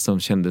var den som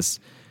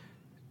kändes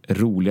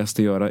roligast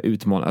att göra.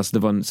 Alltså det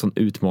var en sån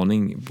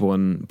utmaning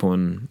på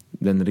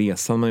den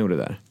resan man gjorde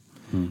där.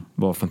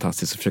 Var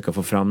fantastiskt att försöka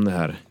få fram det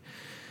här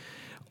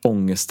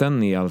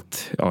ångesten i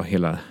allt,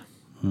 hela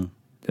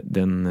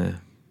den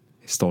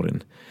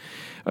storyn.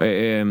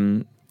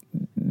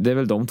 Det är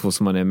väl de 2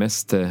 som man är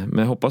mest, men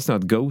jag hoppas nu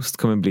att Ghost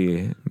kommer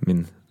bli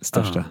min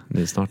största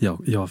nu snart.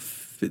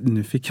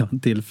 Nu fick jag en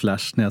till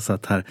flash när jag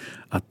satt här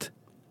att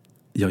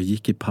jag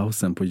gick i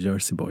pausen på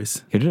Jersey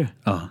Boys. Är det?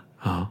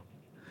 Ja.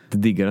 Du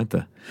diggar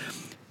inte?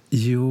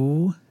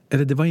 Jo,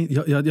 eller det var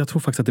jag tror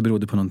faktiskt att det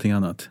berodde på någonting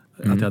annat.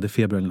 Att jag hade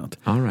feber eller något.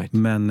 All right.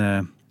 Men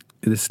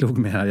det slog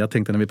mig här. Jag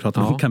tänkte när vi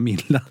pratade om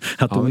Camilla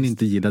att hon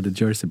inte gillade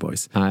Jersey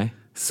Boys. Nej.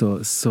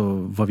 Så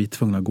var vi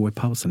tvungna att gå i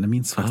pausen. Jag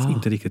minns faktiskt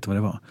inte riktigt vad det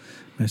var.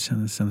 Men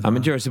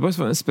men Jersey Boys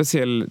var en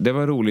speciell, det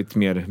var roligt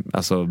mer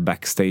alltså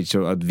backstage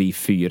och att vi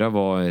 4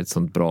 var ett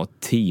sånt bra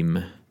team.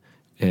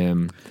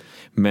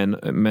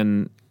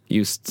 Men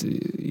just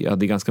jag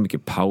hade ganska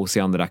mycket paus i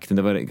andra akten.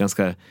 Det var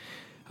ganska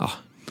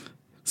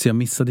Så jag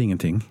missade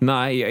ingenting?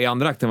 Nej, i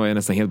andra akten var jag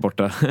nästan helt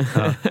borta.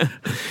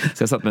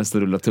 Så jag satt mest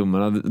och rullade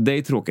tummarna. Det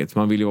är tråkigt,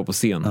 man vill ju vara på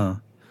scen.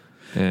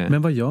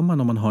 Men vad gör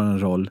man om man har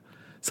en roll?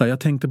 Så jag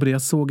tänkte på det,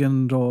 jag såg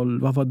en roll,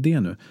 vad var det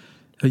nu?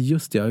 Ja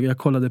just det, jag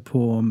kollade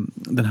på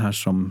den här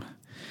som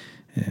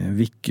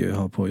Vicky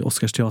har på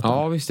Oscarsteatern.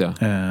 Ja, visst ja.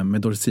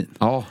 Med Dorsin.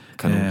 Ja,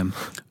 kanon.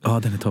 Ja,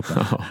 den är toppen.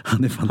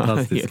 Han är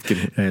fantastisk.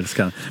 Jag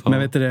älskar den. Men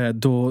vet du det,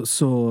 då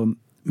så...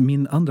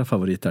 Min andra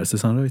favorit är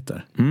Susanne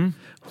Reuter.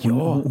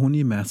 Hon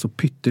är med så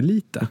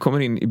pyttelite. Hon kommer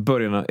in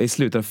i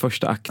slutet av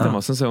första akten.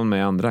 Och sen så är hon med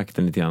i andra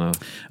akten lite grann.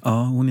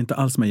 Ja, hon är inte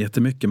alls med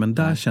jättemycket. Men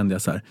där kände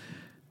jag så här...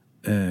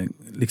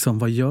 liksom,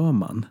 vad gör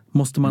man?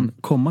 Måste man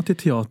komma till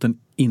teatern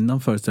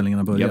innan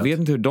föreställningarna börjar? Jag vet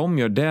inte hur de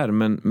gör där.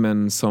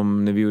 Men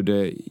som när vi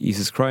gjorde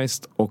Jesus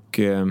Christ och...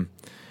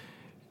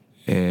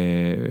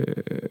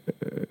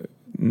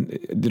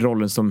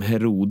 rollen som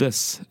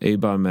Herodes är ju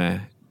bara med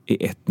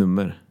i ett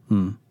nummer.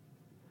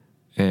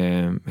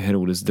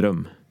 Herodes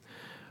dröm.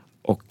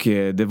 Och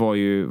det var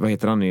ju, vad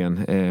heter han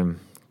igen?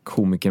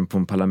 Komikern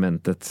på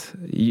parlamentet,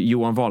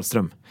 Johan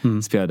Wahlström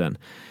spelade den.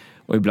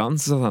 Och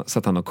ibland så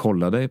satt han och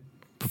kollade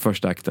på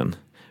första akten.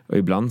 Och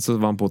ibland så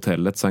var han på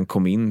hotellet, så han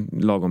kom in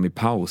lagom i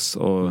paus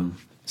och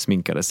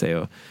sminkade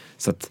sig.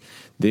 Så att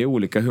det är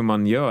olika hur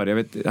man gör. Jag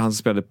vet, han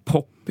spelade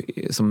pop,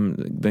 som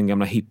den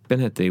gamla hippen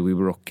hette i We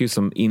Were Rocky,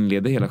 som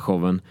inledde hela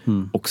showen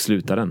och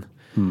slutade den.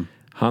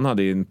 Han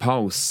hade ju en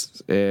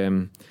paus,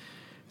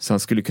 så han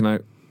skulle kunna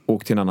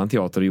åka till en annan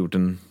teater och gjort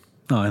en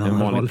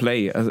vanlig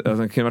play. Alltså,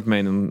 han kunde varit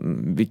med i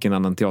vilken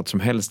annan teater som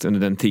helst under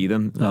den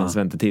tiden, hans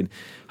väntetid.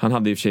 Han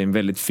hade i och för sig en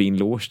väldigt fin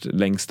loge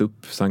längst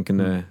upp, så han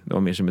kunde, det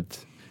var mer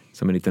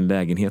som en liten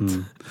lägenhet.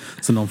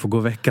 Så någon får gå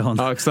och väcka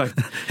honom. Ja, exakt.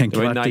 Det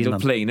var ju Nigel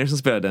Planer som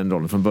spelade den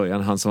rollen från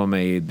början. Han som var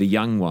med i The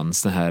Young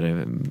Ones, det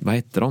här, vad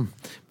hette de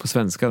på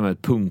svenska, de här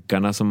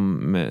punkarna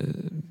som...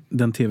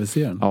 Den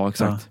tv-serien? Ja,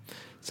 exakt. Ja.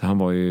 Så han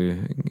var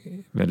ju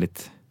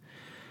väldigt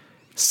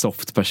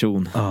soft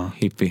person,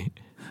 hippie.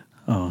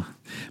 Ja,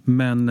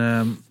 men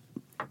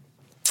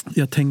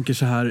jag tänker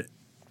så här,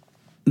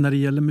 när det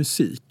gäller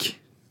musik,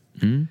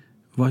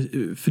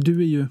 för du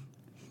är ju,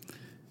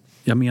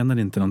 jag menar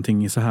inte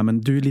någonting så här,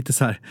 men du är lite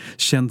så här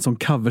känd som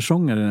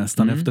coversångare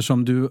nästan,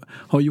 eftersom du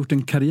har gjort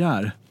en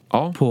karriär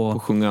på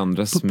att sjunga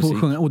andras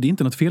musik. Och det är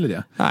inte något fel i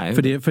det. Nej.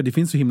 För det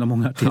finns så himla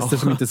många artister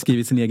som inte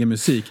skrivit sin egen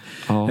musik.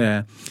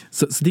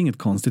 Så det är inget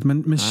konstigt.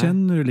 Men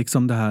känner du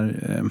liksom det här...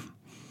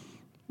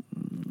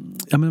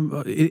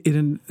 är det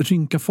en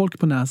rynka folk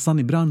på näsan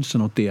i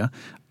branschen åt det?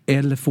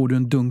 Eller får du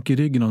en dunk i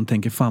ryggen och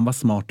tänker, fan vad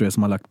smart du är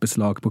som har lagt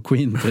beslag på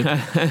Queen typ?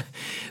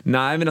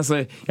 Nej, men alltså,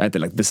 jag har inte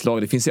lagt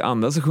beslag. Det finns ju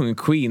andra som sjunger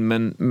Queen,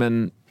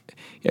 men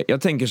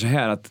jag tänker så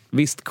här att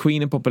visst,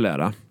 Queen är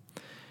populära,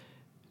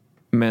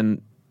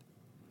 men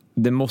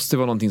det måste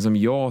vara någonting som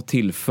jag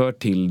tillför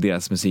till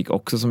deras musik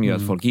också, som gör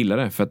att folk gillar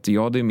det. För att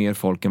jag hade mer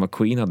folk än vad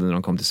Queen hade när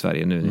de kom till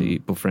Sverige nu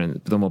på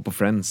Friends. De var på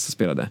Friends och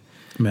spelade.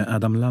 Med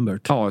Adam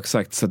Lambert. Ja,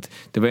 exakt. Så att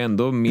det var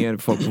ändå mer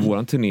folk på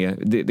våran turné.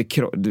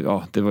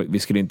 Vi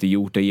skulle inte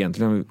gjort det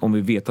egentligen om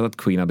vi vetat att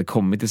Queen hade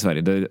kommit till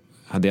Sverige. Det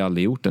hade jag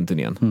aldrig gjort den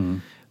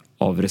turnén.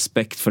 Av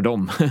respekt för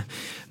dem.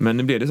 Men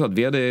nu blev det så att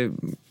vi hade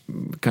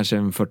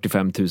kanske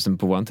 45 000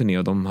 på våran turné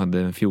och de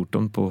hade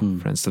 14 på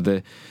Friends.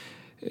 Så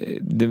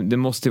det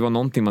måste vara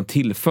någonting man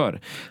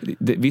tillför.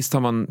 Visst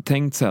har man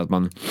tänkt sig att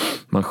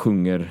man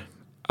sjunger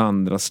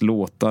andras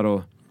låtar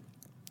och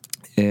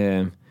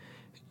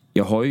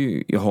jag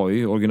har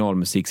ju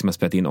originalmusik som jag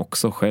spelat in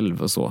också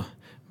själv och så.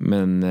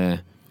 Men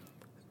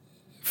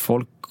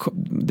folk,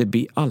 det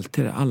blir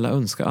alltid, alla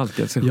önskar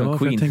alltid att jag ska sjunga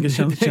Queen. Ja,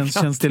 jag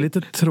tänker, känns det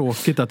lite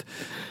tråkigt att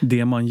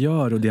det man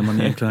gör och det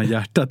man egentligen har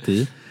hjärtat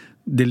i,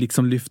 det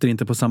liksom lyfter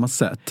inte på samma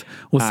sätt.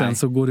 Och sen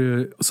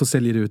så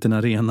säljer du ut en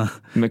arena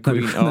med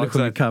Queen, när du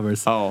sjunger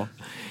covers. Ja,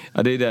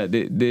 det är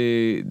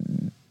det.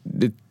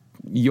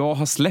 Jag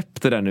har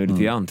släppt det där nu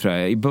lite grann, tror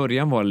jag. I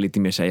början var det lite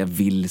mer så här, jag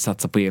vill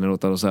satsa på egna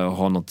låtar och så här, och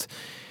ha något.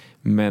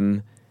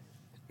 Men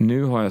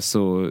nu har jag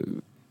så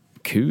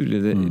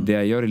kul det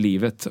jag gör i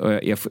livet. Och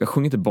jag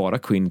sjunger inte bara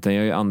Queen, utan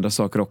jag gör andra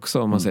saker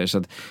också, om man säger så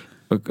att,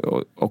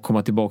 och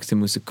komma tillbaka till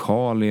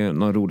musikal är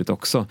något roligt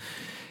också.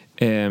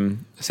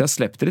 Så jag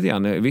släppte det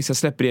grann. Visst, jag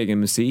släpper egen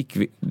musik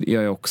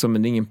gör jag också,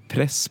 men det är ingen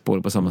press på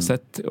det på samma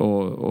sätt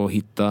och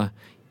hitta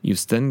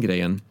just den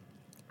grejen.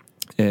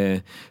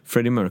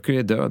 Freddie Mercury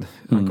är död.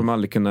 Han kommer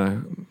aldrig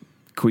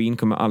Queen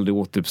kommer aldrig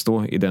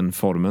återuppstå i den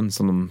formen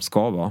som de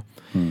ska vara.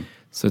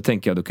 Så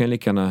tänker jag, då kan jag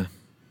lika gärna,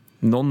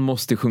 någon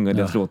måste sjunga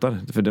deras låtar,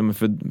 för de är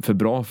för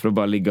bra för att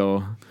bara ligga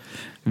och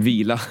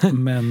vila.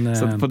 Men,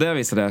 så på det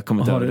viset har jag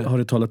kommit över det. Har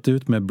du talat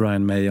ut med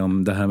Brian May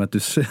om det här med att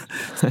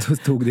du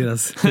tog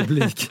deras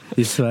publik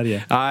i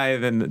Sverige? Nej,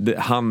 men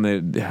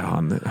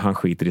han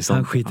skiter i sånt.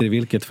 Han skiter i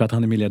vilket, för att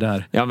han är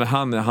miljardär. Ja, men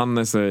han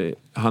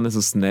är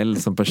så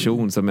snäll som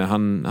person, som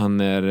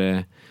han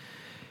är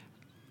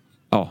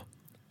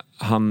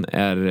han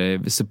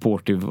är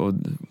supportive och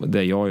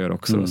det jag gör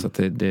också, så att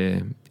det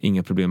är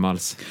inga problem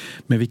alls.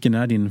 Men vilken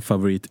är din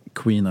favorit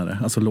Queenare,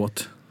 alltså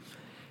låt?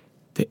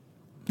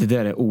 Det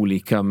där är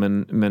olika,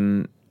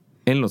 men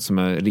en låt som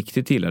jag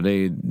riktigt gillar, det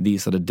är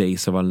These Are The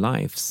Days of Our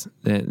Lives.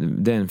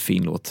 Det är en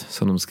fin låt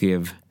som de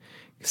skrev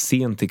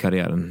sent i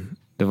karriären.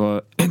 Det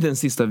var den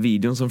sista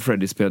videon som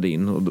Freddie spelade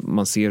in, och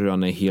man ser hur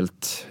han är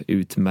helt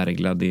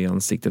utmärglad i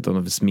ansiktet och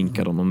de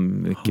sminkar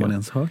honom mycket. Har man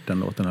ens hört den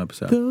låten här på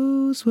sig?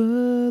 Those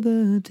were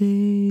the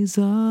days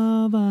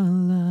of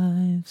our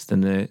lives.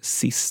 Den är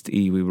sist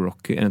i We Were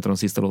Rock, en av de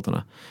sista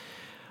låtarna.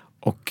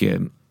 Och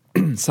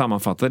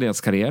sammanfattar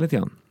deras karriär lite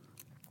grann.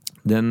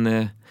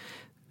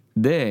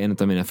 Det är en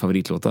av mina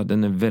favoritlåtar.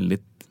 Den är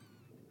väldigt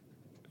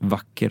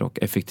vacker och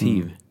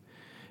effektiv.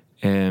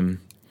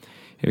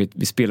 Jag vet,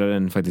 vi spelade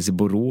den faktiskt i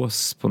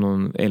Borås på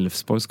någon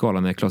Älvsborgsgala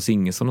när Claes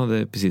Ingesson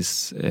hade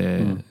precis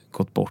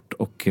gått bort,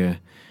 och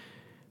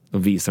då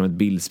visar de ett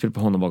bildspel på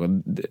honom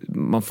bakom.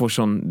 Man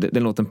får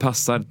den låten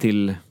passar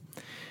till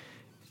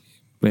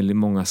väldigt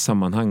många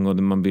sammanhang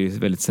och man blir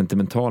väldigt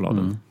sentimental av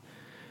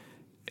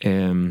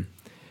den.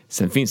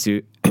 Sen finns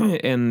ju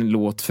en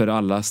låt för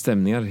alla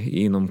stämningar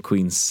inom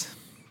Queens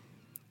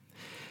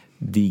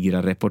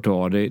digra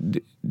repertoar.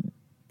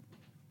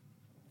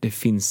 Det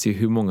finns ju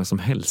hur många som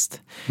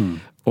helst.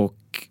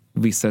 Och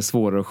vissa är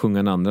svårare att sjunga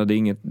än andra. Det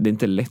är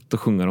inte lätt att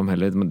sjunga dem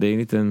heller. Det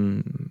är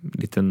en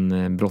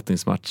liten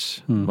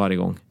brottningsmatch varje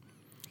gång.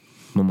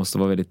 Man måste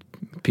vara väldigt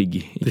pigg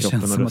i kroppen. Det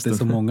känns som att det är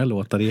så många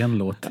låtar i en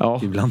låt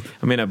ibland.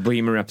 Jag menar,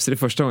 Bohemian Rhapsody,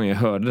 första gången jag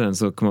hörde den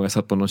så kom jag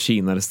satt på någon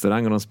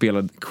Kina-restaurang och de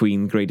spelade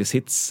Queen Greatest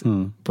Hits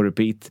på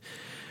repeat.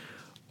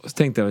 Och så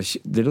tänkte jag,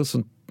 det låter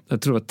som,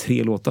 jag tror det var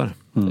 3 låtar.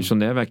 Eftersom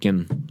det är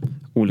verkligen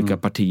olika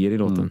partier i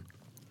låten.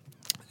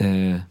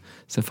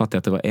 Sen fattade jag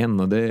att det var en,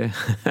 och det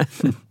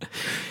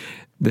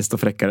desto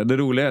fräckare. Det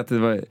roliga är att det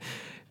var,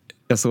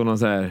 jag såg någon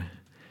så här,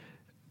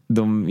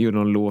 de gjorde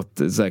någon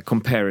låt så här,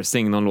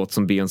 comparison, någon låt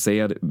som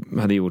Beyoncé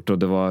hade gjort, och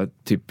det var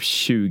typ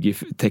 20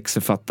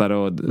 textförfattare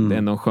och det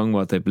enda de sjöng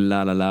var typ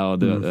la la la,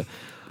 och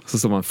så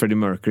såg man Freddie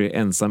Mercury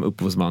ensam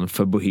upphovsman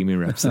för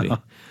Bohemian Rhapsody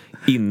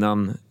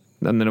innan,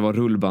 när det var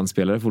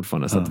rullbandspelare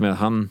fortfarande, så att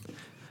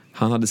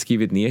han hade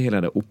skrivit ner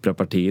hela det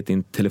operapartiet i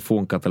en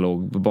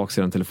telefonkatalog, på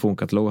baksidan en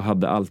telefonkatalog, och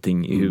hade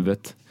allting i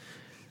huvudet.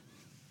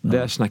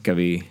 Där snackar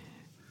vi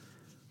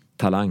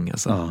talang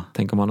alltså.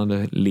 Tänk om han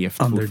hade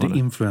levt Under fortfarande. the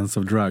influence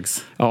of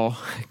drugs. Ja,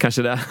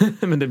 kanske det.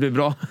 Men det blir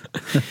bra.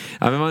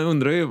 Ja, men man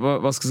undrar ju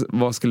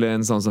vad skulle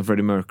en sån som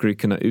Freddie Mercury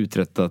kunna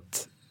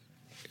uträttat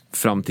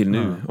fram till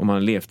nu, om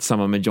han levt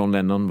samma med John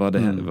Lennon.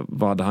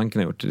 Vad hade han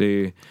kunnat gjort? Det är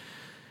ju,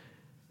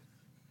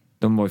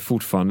 de var ju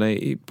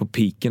fortfarande på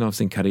piken av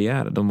sin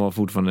karriär. De var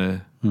fortfarande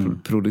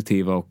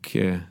produktiva och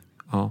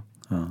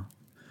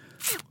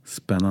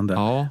Spännande.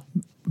 Ja.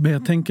 Men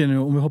jag tänker nu,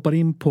 om vi hoppar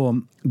in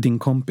på din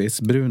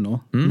kompis Bruno.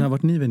 När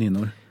vart ni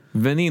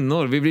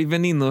väninnor? Vi blev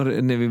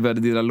väninnor när vi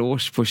började dela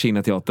loge på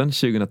Kina-teatern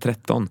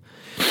 2013.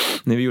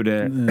 När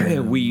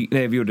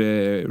vi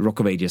gjorde Rock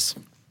of Ages.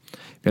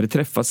 Vi hade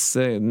träffats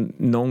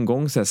någon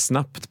gång så här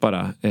snabbt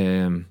bara.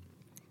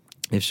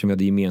 Eftersom vi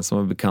hade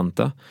gemensamma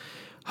bekanta.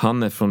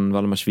 Han är från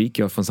Valdemarsvik,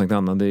 jag är från Sankt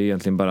Anna. Det är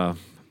egentligen bara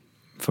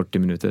 40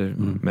 minuter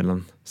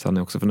mellan. Så han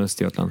är också från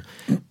Östergötland.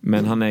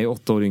 Men han är ju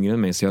 8 år yngre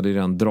än mig, så jag hade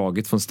redan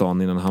dragit från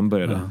stan innan han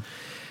började.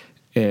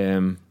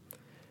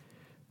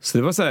 Så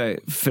det var så här,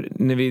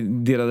 när vi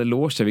delade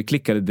loge, vi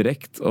klickade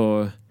direkt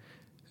och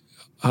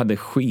hade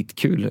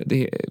skitkul.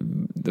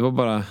 Det var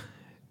bara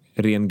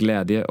ren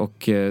glädje.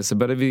 Och så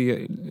började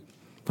vi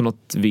på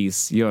något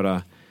vis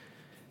göra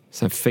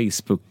så här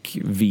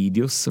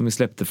Facebook-videos som vi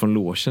släppte från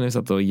logen. Vi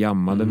satt och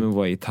jammade med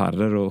våra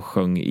gitarrer och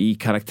sjöng i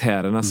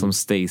karaktärerna som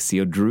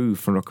Stacy och Drew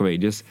från Rock of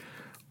Ages.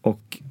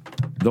 Och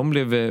de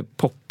blev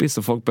poppis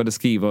och folk började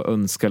skriva och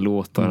önska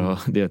låtar och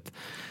det.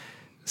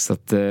 Så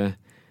att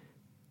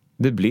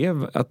det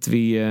blev att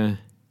vi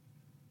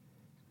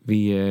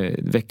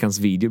veckans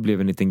video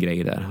blev en liten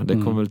grej där. Och det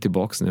kommer väl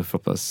tillbaka nu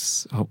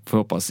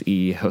förhoppas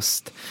i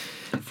höst.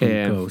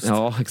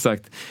 Ja,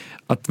 exakt.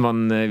 Att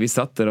vi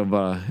satt där och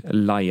bara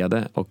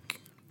lajade, och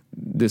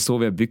det är så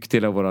vi har byggt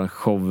hela våra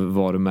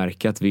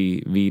showvarumärke, att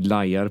vi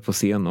lajar på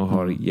scen och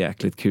har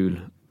jäkligt kul,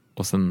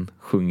 och sen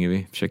sjunger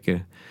vi,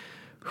 försöker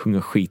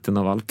sjunga skiten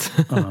av allt.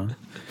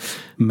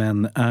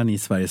 Men är ni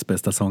Sveriges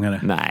bästa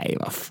sångare? Nej,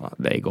 vad fan,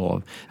 lägg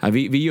av. Ja,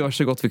 vi gör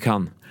så gott vi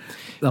kan.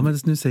 Ja, men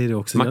nu säger det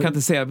också. Man kan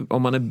inte säga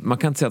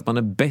att man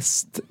är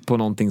bäst på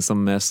någonting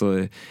som är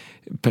så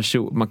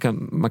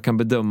man kan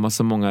bedöma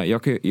så många.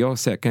 Jag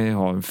kan ju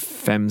ha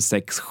 5,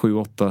 6, 7,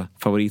 8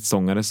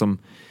 favoritsångare som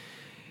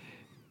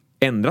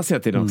ändras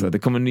hela tiden också. Det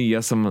kommer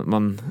nya som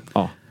man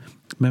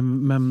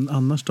Men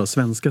annars då,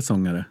 svenska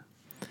sångare?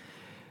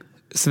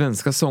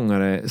 Svenska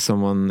sångare som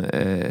man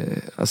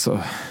alltså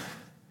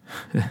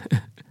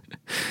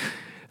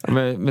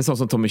men sånt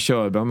som Tommy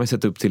Körberg har man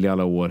sett upp till i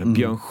alla år.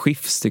 Björn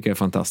Skifs tycker jag är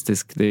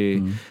fantastisk. Det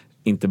är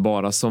inte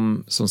bara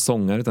som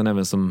sångare utan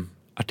även som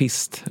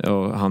artist,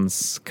 och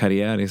hans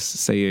karriär i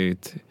sig är ju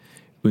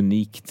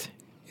unikt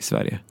i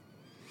Sverige.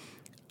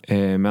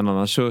 Men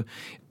annars så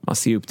man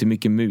ser upp till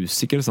mycket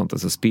musiker och sånt,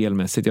 alltså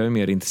spelmässigt. Jag är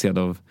mer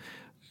intresserad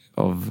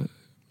av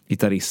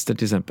gitarrister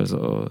till exempel,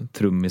 och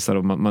trummisar,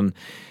 och man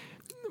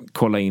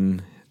kollar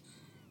in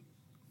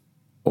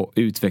och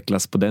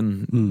utvecklas på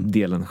den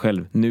delen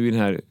själv. Nu i den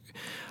här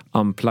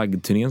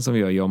Unplugged-turnén som vi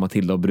gör, jag,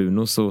 Matilda och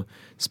Bruno, så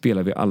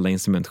spelar vi alla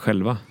instrument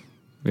själva.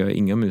 Vi har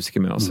inga musiker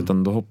med oss,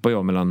 utan då hoppar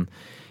jag mellan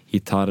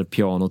gitarr,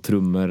 piano,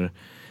 trummor,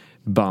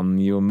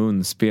 banjo,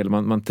 munspel.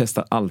 Man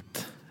testar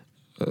allt.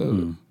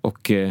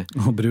 Och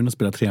Bruno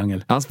spelar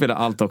triangel. Han spelar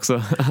allt också.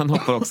 Han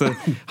hoppar också.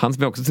 Han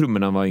spelade också trummor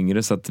när han var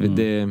yngre, så att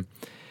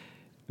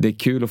det är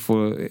kul att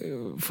få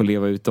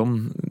leva ut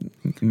de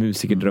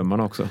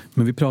musikerdrömmarna också.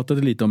 Men vi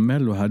pratade lite om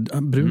Mello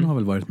här. Bruno har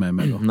väl varit med i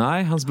Mello?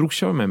 Nej, hans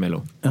brorsa var med i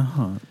Mello.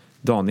 Jaha.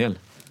 Daniel.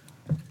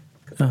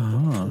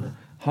 Jaha.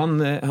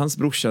 Hans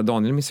brorsa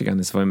Daniel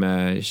Missiganis var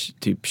med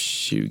typ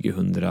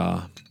 2000.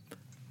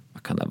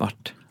 Vad kan det ha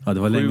varit? Ja, det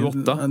var länge.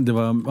 7-8. Det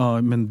var,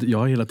 ja, men jag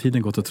har hela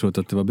tiden gått och trott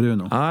att det var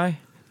Bruno.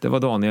 Nej, det var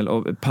Daniel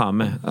och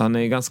Pame.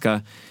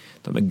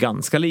 De är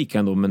ganska lika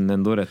ändå, men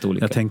ändå rätt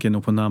olika. Jag tänker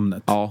nog på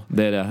namnet. Ja,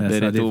 det är det. Det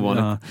är rätt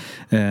ovanligt.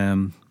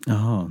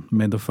 Jaha,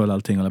 men då föll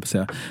allting, håller jag på att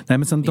säga. Nej,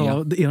 men sen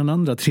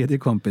er tredje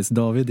kompis,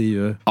 David, är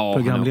ju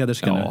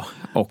programlederska nu. Ja,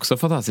 också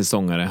fantastisk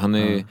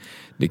sångare.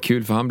 Det är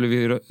kul, för han blev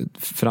ju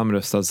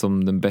framröstad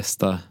som den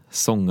bästa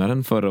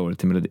sångaren förra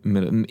året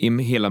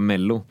i hela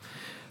Mello.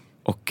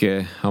 Och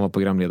han var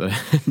programledare.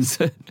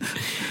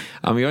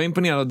 Ja, men jag är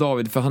imponerad av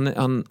David, för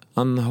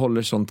han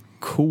håller sånt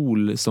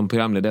cool som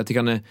programledare. Jag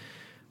tycker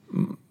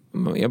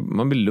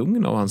man blir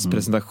lugn av hans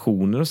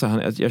presentationer och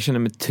så. Jag känner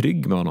mig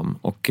trygg med honom.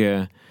 Och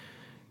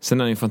sen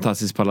är han ju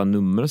fantastisk på alla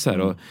nummer och så här.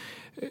 Och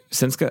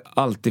sen ska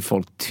alltid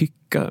folk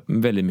tycka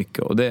väldigt mycket.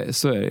 Och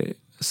så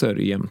är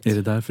det jämt. Är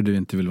det därför du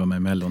inte vill vara med i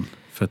Mellon?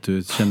 För att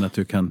du känner att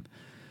du kan...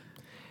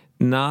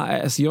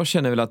 Nej, alltså jag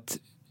känner väl att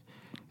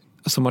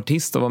som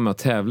artist att vara med och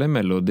tävla i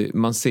Mello,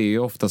 man ser ju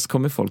oftast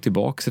kommer folk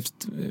tillbaka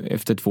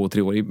efter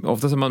 2-3 år.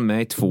 Oftast är man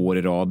med i 2 år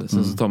i rad.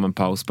 Sen så tar man en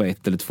paus på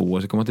 1 eller 2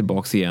 år. Så kommer man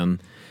tillbaka igen.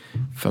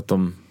 För att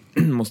de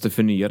måste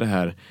förnya det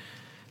här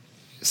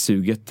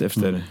suget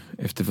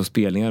efter få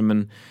spelningar.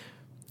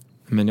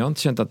 Men jag har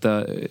inte känt att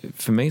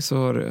för mig så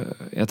har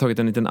jag tagit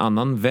en liten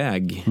annan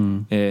väg.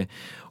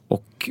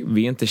 Och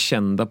vi är inte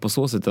kända på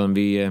så sätt, utan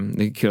det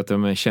är kul att det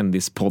var med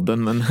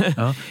kändispodden, men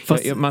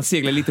man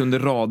seglar lite under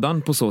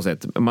radarn på så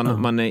sätt.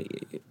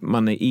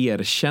 Man är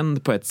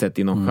erkänd på ett sätt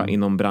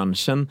inom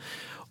branschen,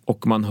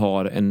 och man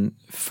har en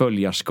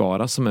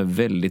följarskara som är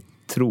väldigt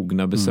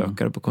trogna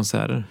besökare på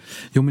konserter.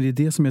 Jo, men det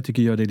är det som jag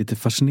tycker gör det lite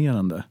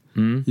fascinerande.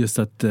 Just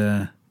att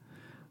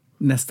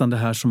nästan det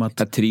här som att...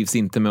 Jag trivs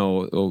inte med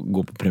att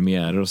gå på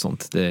premiärer och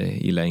sånt. Det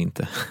gillar jag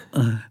inte.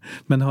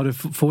 Men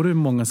får du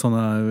många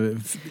sådana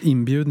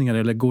inbjudningar,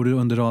 eller går du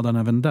under radarn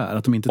även där?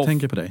 Att de inte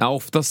tänker på dig? Ja,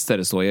 oftast är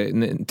det så.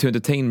 To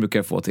Entertain brukar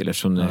jag få till,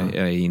 eftersom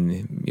jag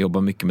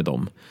jobbar mycket med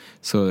dem.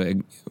 Så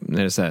när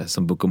det är så här,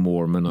 som Book of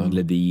Mormon och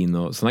Ledin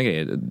och sådana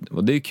grejer.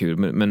 Och det är kul,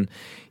 men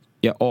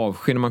jag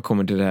avskyr när man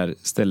kommer till det här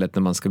stället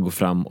när man ska gå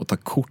fram och ta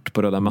kort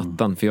på röda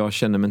mattan. För jag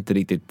känner mig inte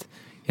riktigt...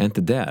 Jag är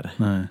inte där.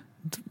 Nej.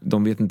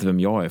 De vet inte vem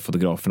jag är,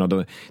 fotograferna.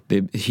 Det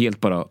är helt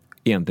bara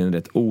egentligen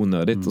rätt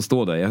onödigt att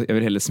stå där. Jag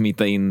vill hellre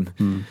smita in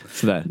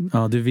sådär.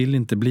 Ja, du vill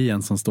inte bli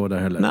en som står där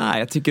heller. Nej,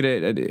 jag tycker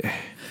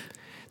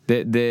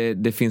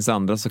det finns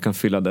andra som kan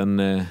fylla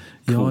den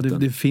kvoten. Ja,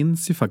 det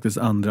finns ju faktiskt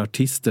andra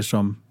artister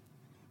som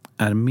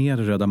är mer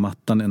röda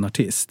mattan än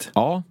artist.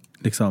 Ja.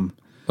 Liksom.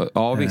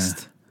 Ja,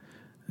 visst.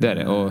 Det är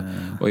det.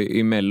 Och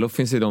i Mello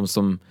finns ju de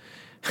som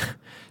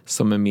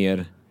är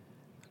mer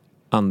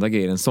andra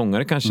grejer än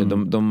sångare kanske.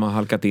 De har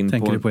halkat in.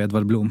 Tänker du på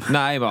Edvard Blom?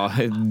 Nej,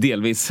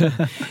 delvis. Nej,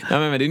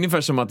 men det är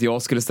ungefär som att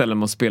jag skulle ställa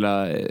mig och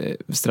spela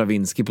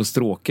Stravinsky på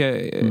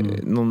stråke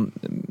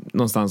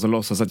någonstans och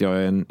låtsas att jag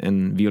är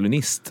en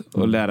violinist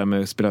och lära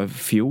mig att spela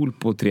fiol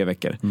på 3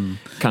 veckor.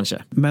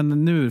 Kanske.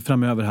 Men nu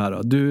framöver här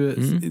då.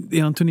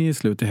 Er turné är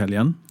slut i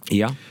helgen.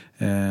 Ja.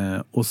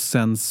 Och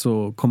sen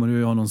så kommer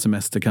du ha någon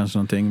semester, kanske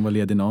någonting, var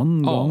ledig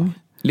någon gång?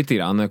 Lite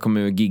grann. Jag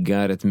kommer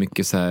gigga rätt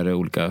mycket så här,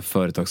 olika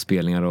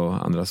företagsspelningar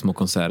och andra små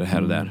konserter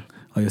här och där.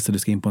 Ja, just det, du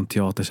ska in på en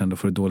teater sen, då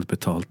får du dåligt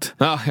betalt.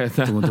 Ja,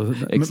 exakt.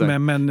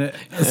 Men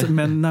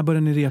när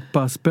börjar ni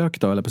repa Spök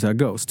då, eller på att säga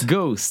Ghost?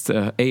 Ghost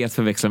är att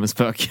förväxla med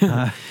Spök.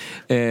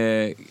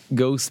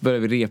 Ghost börjar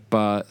vi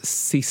repa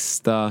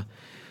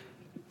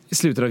i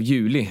slutet av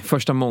juli.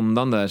 Första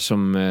måndagen där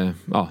som...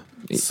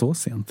 Så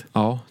sent?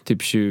 Ja,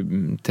 typ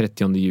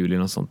 30 juli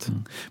och sånt.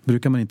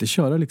 Brukar man inte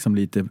köra liksom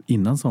lite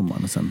innan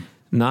sommaren och sen...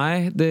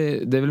 Nej,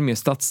 det är väl mer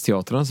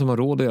stadsteatrarna som har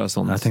råd att göra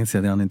sånt. Jag tänkte säga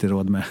att det har inte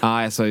råd med.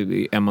 Nej, alltså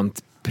är man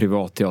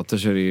privatteater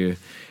så är det ju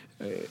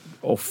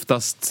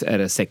oftast är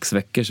det 6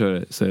 veckor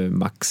så är det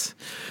max.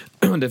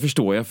 Det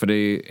förstår jag, för det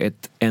är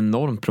ett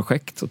enormt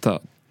projekt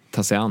att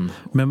ta sig an.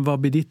 Men vad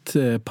blir ditt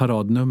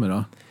paradnummer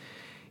då?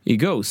 I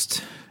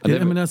Ghost?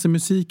 Men alltså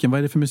musiken, vad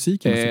är det för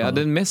musik?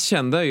 Den mest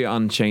kända är ju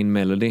Unchained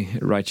Melody,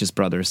 Righteous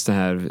Brothers. Den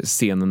här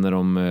scenen när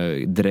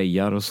de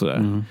drejar och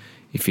sådär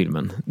i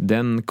filmen.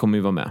 Den kommer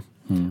ju vara med.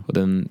 Och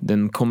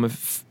den kommer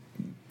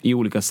i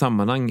olika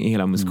sammanhang i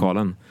hela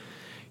musikalen.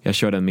 Jag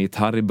kör den med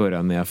gitarr i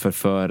början när jag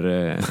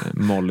förför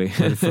Molly.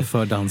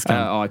 Förför danskan.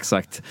 Ja,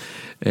 exakt.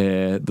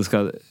 Då ska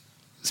jag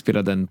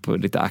spela den på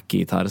lite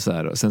ackgitarr så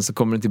här. Och sen så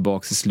kommer den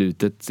tillbaka i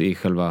slutet i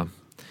själva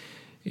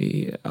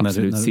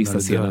absolut sista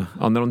scenen.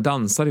 Ja, när de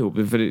dansar ihop.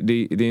 För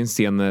det är en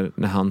scen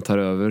när han tar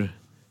över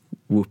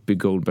Whoopi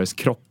Goldbergs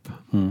kropp.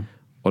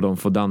 Och de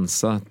får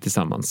dansa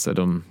tillsammans.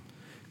 De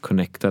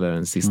connectar där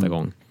en sista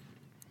gång.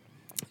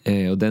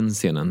 Och den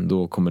scenen,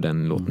 då kommer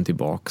den låten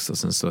tillbaks. Och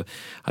sen så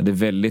hade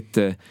väldigt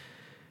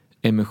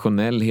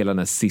emotionell, hela den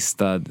här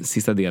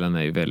sista delen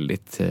är ju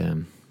väldigt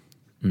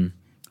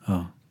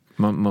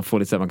man får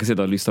lite så här, man kan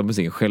sitta och lyssna på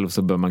musiken själv,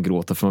 så bör man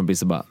gråta för man blir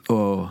så bara,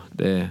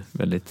 det är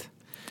väldigt.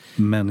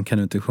 Men kan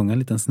du inte sjunga en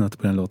liten snutt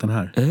på den låten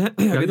här?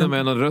 Jag vet inte om jag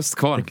har någon röst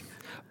kvar.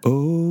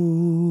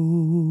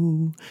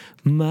 Oh,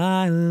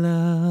 my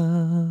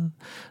love,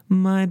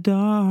 my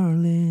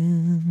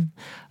darling,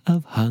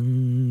 I've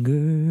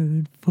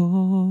hungered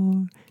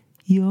for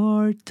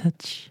your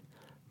touch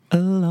a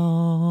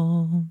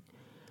long,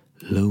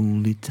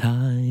 lonely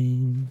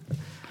time.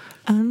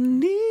 I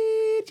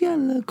need your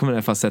love. Kommer den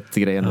här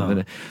falsettgrejen?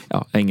 Ja.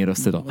 Jag har ingen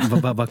röst idag.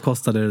 Vad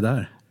kostade det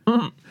där?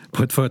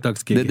 På ett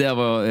företagsgig? Det där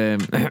var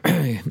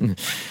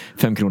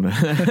 5 kronor.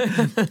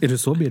 Är du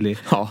så billig?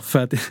 Ja. För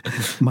att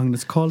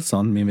Magnus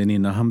Karlsson, min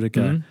väninna, han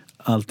brukar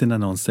alltid när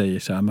någon säger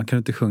så här, man kan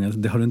inte sjunga,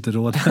 det har du inte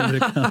råd med,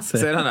 brukar han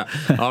säga. Säger han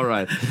det? All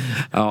right.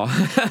 Ja.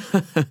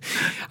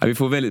 Vi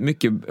får väldigt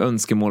mycket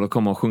önskemål att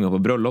komma och sjunga på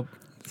bröllop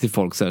till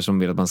folk så här, som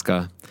vill att man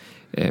ska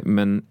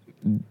men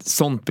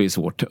sånt blir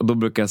svårt. Och då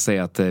brukar jag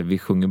säga att vi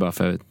sjunger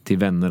bara till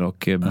vänner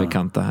och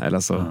bekanta, eller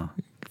så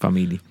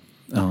familj.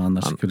 Ja,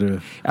 annars skulle du...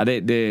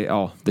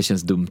 Ja, det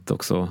känns dumt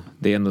också.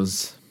 Det är ändå...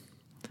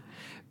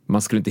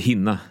 Man skulle inte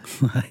hinna.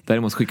 Nej.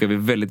 Däremot skickar vi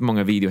väldigt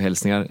många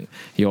videohälsningar,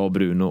 jag och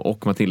Bruno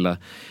och Matilda,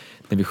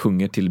 när vi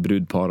sjunger till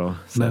brudpar och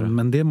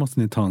men det måste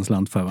ni ta en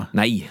slant för, va?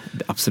 Nej,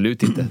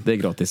 absolut inte. Det är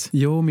gratis.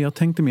 Jo, men jag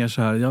tänkte mer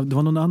så här, det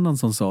var någon annan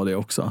som sa det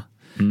också.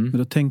 Men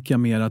då tänker jag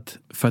mer att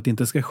för att det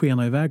inte ska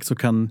skena iväg så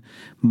kan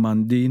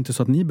man, det är inte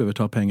så att ni behöver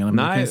ta pengarna,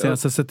 men kan säga,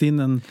 alltså, sätt in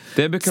en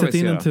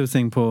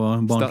 1000 på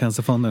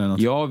Barncancerfonden eller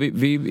något. Ja,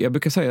 jag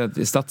brukar säga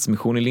att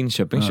Stadsmission i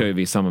Linköping kör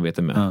vi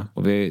samarbete med.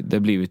 Och det har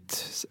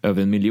blivit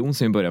över 1 miljon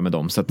sen vi började med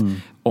dem. Så att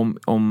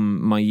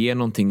om man ger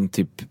någonting,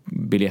 typ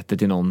biljetter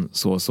till någon,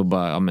 så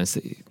bara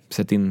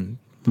sätt in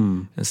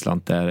en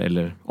slant där.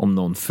 Eller om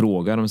någon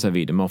frågar om så här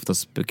video, men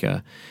oftast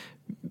brukar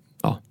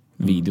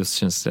videos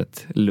känns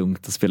rätt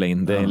lugnt att spela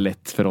in. Det är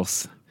lätt för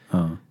oss.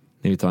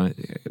 När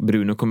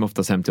Bruno kommer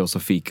oftast hem till oss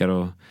och fikar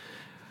och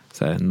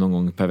så här, någon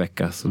gång per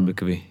vecka så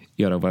brukar vi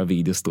göra våra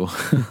videos då.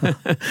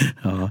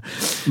 Ja.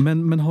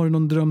 Men har du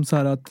någon dröm så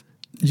här att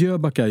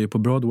Jöback är ju på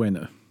Broadway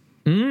nu?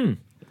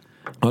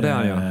 Ja, det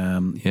är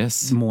jag.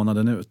 Yes.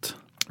 Månaden ut.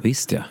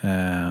 Visst, ja.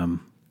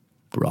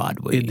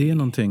 Broadway. Är det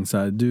någonting så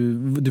här,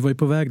 du var ju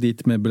på väg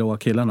dit med Blåa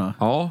killarna.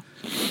 Ja.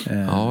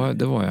 Ja,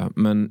 det var jag.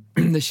 Men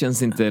det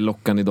känns inte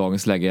lockande i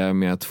dagens läge. Jag är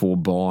med 2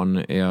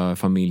 barn, jag har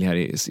familj här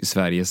i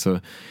Sverige, så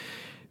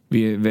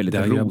vi är väldigt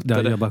rotade. Det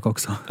har Jöback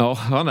också. Ja,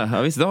 han är.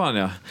 Ja, visst, det har han,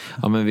 ja.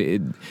 Ja,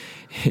 men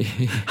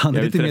han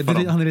är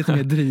lite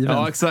mer driven.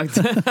 Ja, exakt.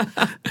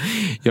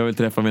 Jag vill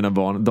träffa mina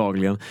barn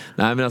dagligen.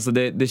 Nej, men alltså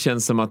det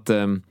känns som att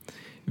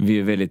vi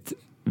är väldigt...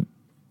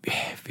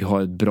 Vi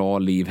har ett bra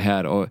liv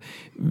här, och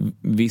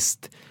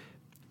visst,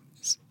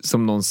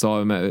 som någon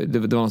sa, det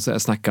var någon som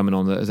jag snackade med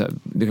någon, så här,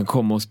 du kan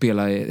komma och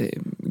spela,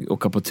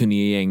 åka på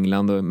turné i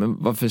England, men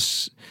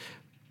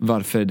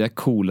varför är det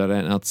coolare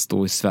än att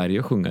stå i Sverige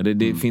och sjunga?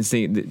 Det finns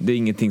det är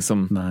ingenting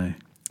som... Nej.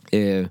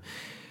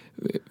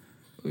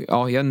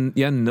 Ja, jag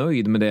är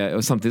nöjd med det,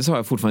 och samtidigt så har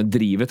jag fortfarande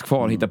drivet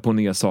kvar, hitta på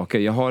nya saker.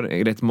 Jag har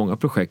rätt många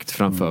projekt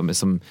framför mig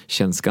som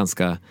känns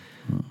ganska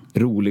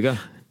roliga.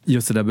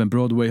 Just det där med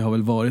Broadway har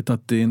väl varit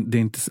att det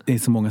inte är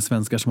så många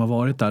svenskar som har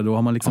varit där. Då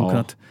har man liksom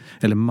kunnat,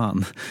 eller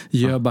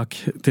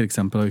Jöback till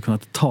exempel har ju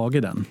kunnat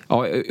tagit den.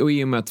 Ja, och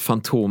i och med att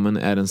Fantomen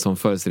är en sån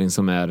föreställning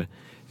som är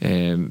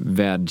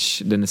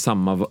den är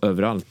samma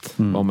överallt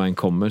var man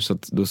kommer, så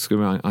att då skulle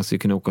man alltså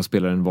kunna åka och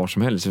spela den var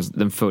som helst. Så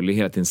den följer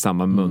hela tiden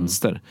samma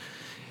mönster.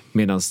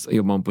 Medan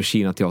jobbar man på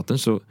Kina-teatern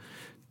så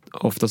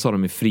oftast har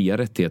de fria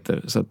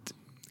rättigheter, så att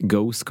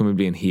Ghost kommer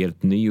bli en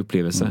helt ny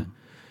upplevelse.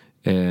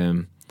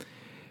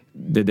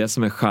 Det är det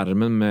som är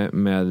charmen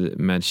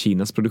med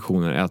Kinas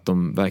produktioner, är att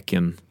de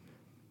verkligen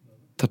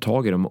tar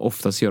tag i dem, och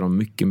oftast gör de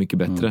mycket, mycket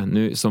bättre.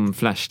 Nu, som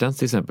Flashdance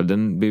till exempel,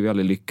 den blev ju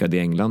aldrig lyckad i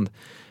England,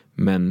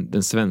 men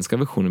den svenska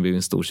versionen blev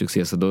en stor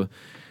succé, så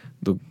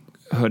då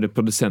hörde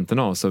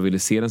producenterna av sig och ville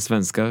se den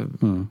svenska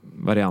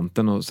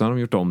varianten, och så har de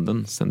gjort om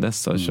den sen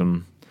dess.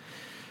 Som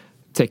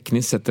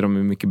tekniskt sett är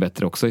de mycket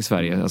bättre också i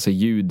Sverige. Alltså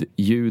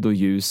ljud och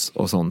ljus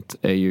och sånt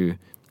är ju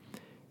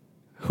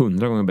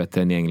 100 gånger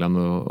bättre än i England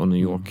och New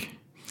York.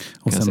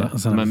 Och sen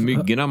de här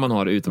myggorna man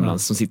har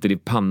utomlands som sitter i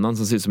pannan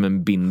som ser ut som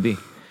en bindi,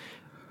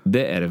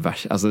 det är det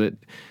värsta. Alltså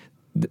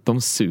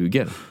de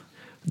suger.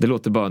 Det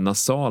låter bara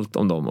nasalt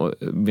om dem, och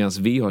medan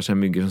vi har så här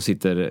myggor som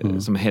sitter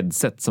som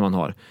headset som man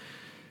har.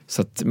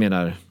 Så att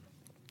menar,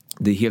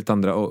 det är helt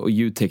andra, och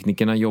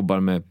ljudteknikerna jobbar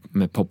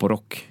med pop och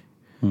rock.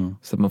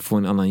 Så att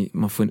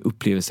man får en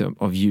upplevelse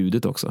av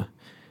ljudet också,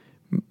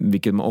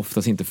 vilket man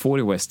oftast inte får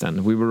i West End.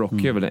 We Were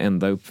Rocky är väl den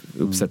enda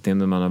uppsättningen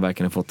där man har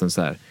verkligen fått en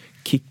så här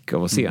kick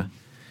av att se.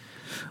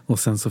 Och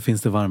sen så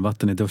finns det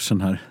varmvatten i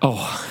duschen här.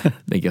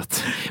 Det är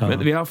gött. Men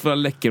vi har haft några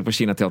läcker på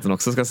Kina-teatern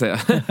också, ska jag säga.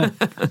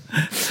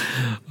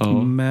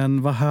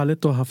 Men vad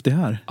härligt att ha haft det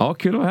här. Ja,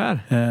 kul att vara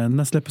här.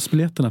 När släpps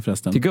biljetterna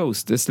förresten? Till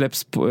Ghost, det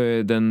släpps på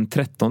den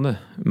 13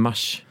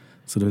 mars.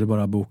 Så då är det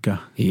bara att boka.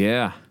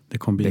 Yeah. Det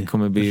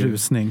kommer bli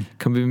rusning.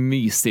 Det kommer bli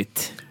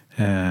mysigt.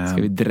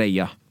 Ska vi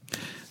dreja.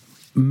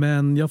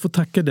 Men jag får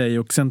tacka dig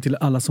och sen till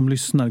alla som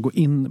lyssnar. Gå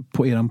in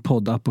på eran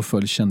poddapp och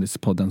följ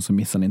Kändispodden så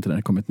missar ni inte när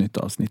det kommer ett nytt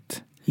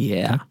avsnitt.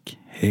 Yeah. Tack.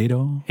 Hej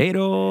då. Hej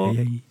då. Hej,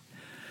 hej.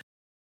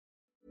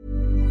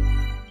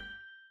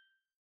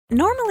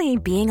 Normally,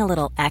 being a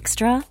little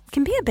extra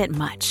can be a bit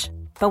much.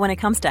 But when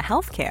it comes to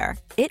healthcare,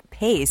 it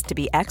pays to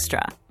be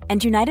extra.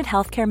 And United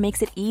Healthcare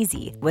makes it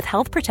easy with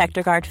Health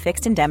Protector Guard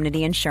fixed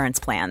indemnity insurance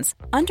plans.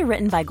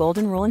 Underwritten by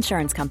Golden Rule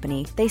Insurance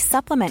Company, they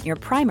supplement your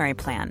primary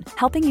plan,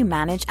 helping you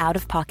manage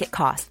out-of-pocket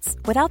costs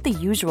without the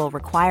usual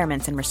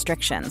requirements and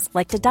restrictions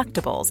like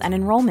deductibles and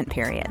enrollment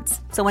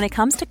periods. So when it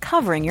comes to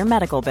covering your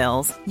medical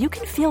bills, you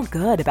can feel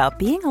good about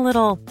being a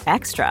little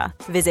extra.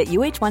 Visit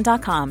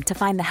uh1.com to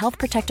find the Health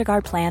Protector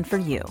Guard plan for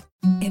you.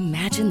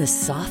 Imagine the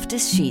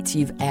softest sheets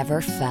you've ever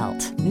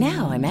felt.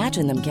 Now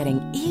imagine them getting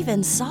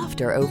even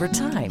softer over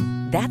time.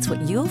 That's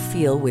what you'll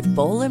feel with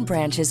Boll &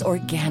 Branch's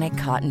organic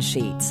cotton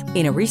sheets.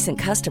 In a recent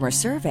customer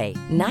survey,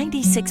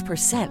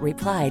 96%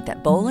 replied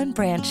that Boll &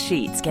 Branch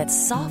sheets get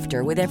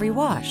softer with every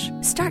wash.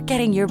 Start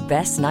getting your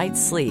best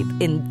night's sleep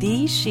in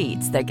these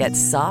sheets that get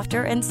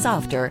softer and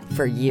softer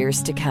for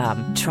years to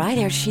come. Try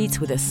their sheets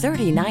with a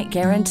 30-night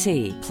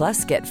guarantee.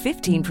 Plus, get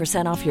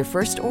 15% off your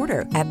first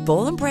order at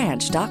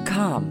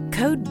bollandbranch.com.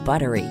 Code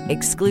BUTTERY.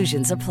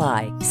 Exclusions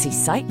apply. See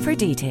site for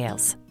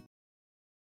details.